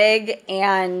be big,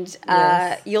 and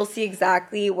you'll see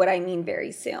exactly what I mean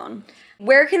very soon.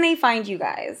 Where can they find you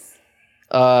guys?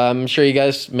 I'm sure you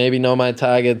guys maybe know my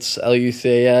tag. It's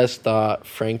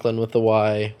lucas.franklin with the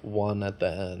Y, 1 at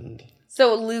the end.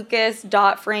 So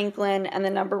Lucas.Franklin and the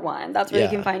number 1. That's where you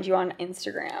can find you on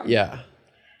Instagram. Yeah.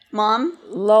 Mom?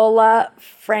 Lola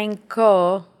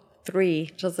Franco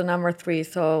 3, just the number 3.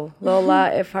 So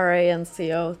Lola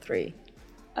Franco 3.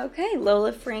 Okay,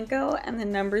 Lola Franco and the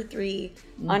number 3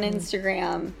 on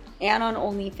Instagram and on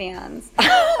OnlyFans.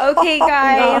 Okay,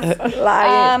 guys.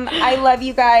 I love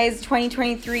you guys.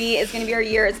 2023 is going to be our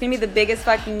year. It's going to be the biggest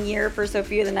fucking year for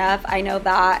Sophia the Neff. I know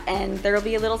that. And there will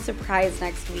be a little surprise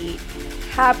next week.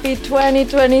 Happy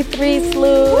 2023,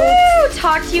 sleuths. Woo!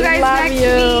 Talk to you guys next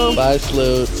week. Bye,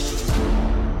 sleuths.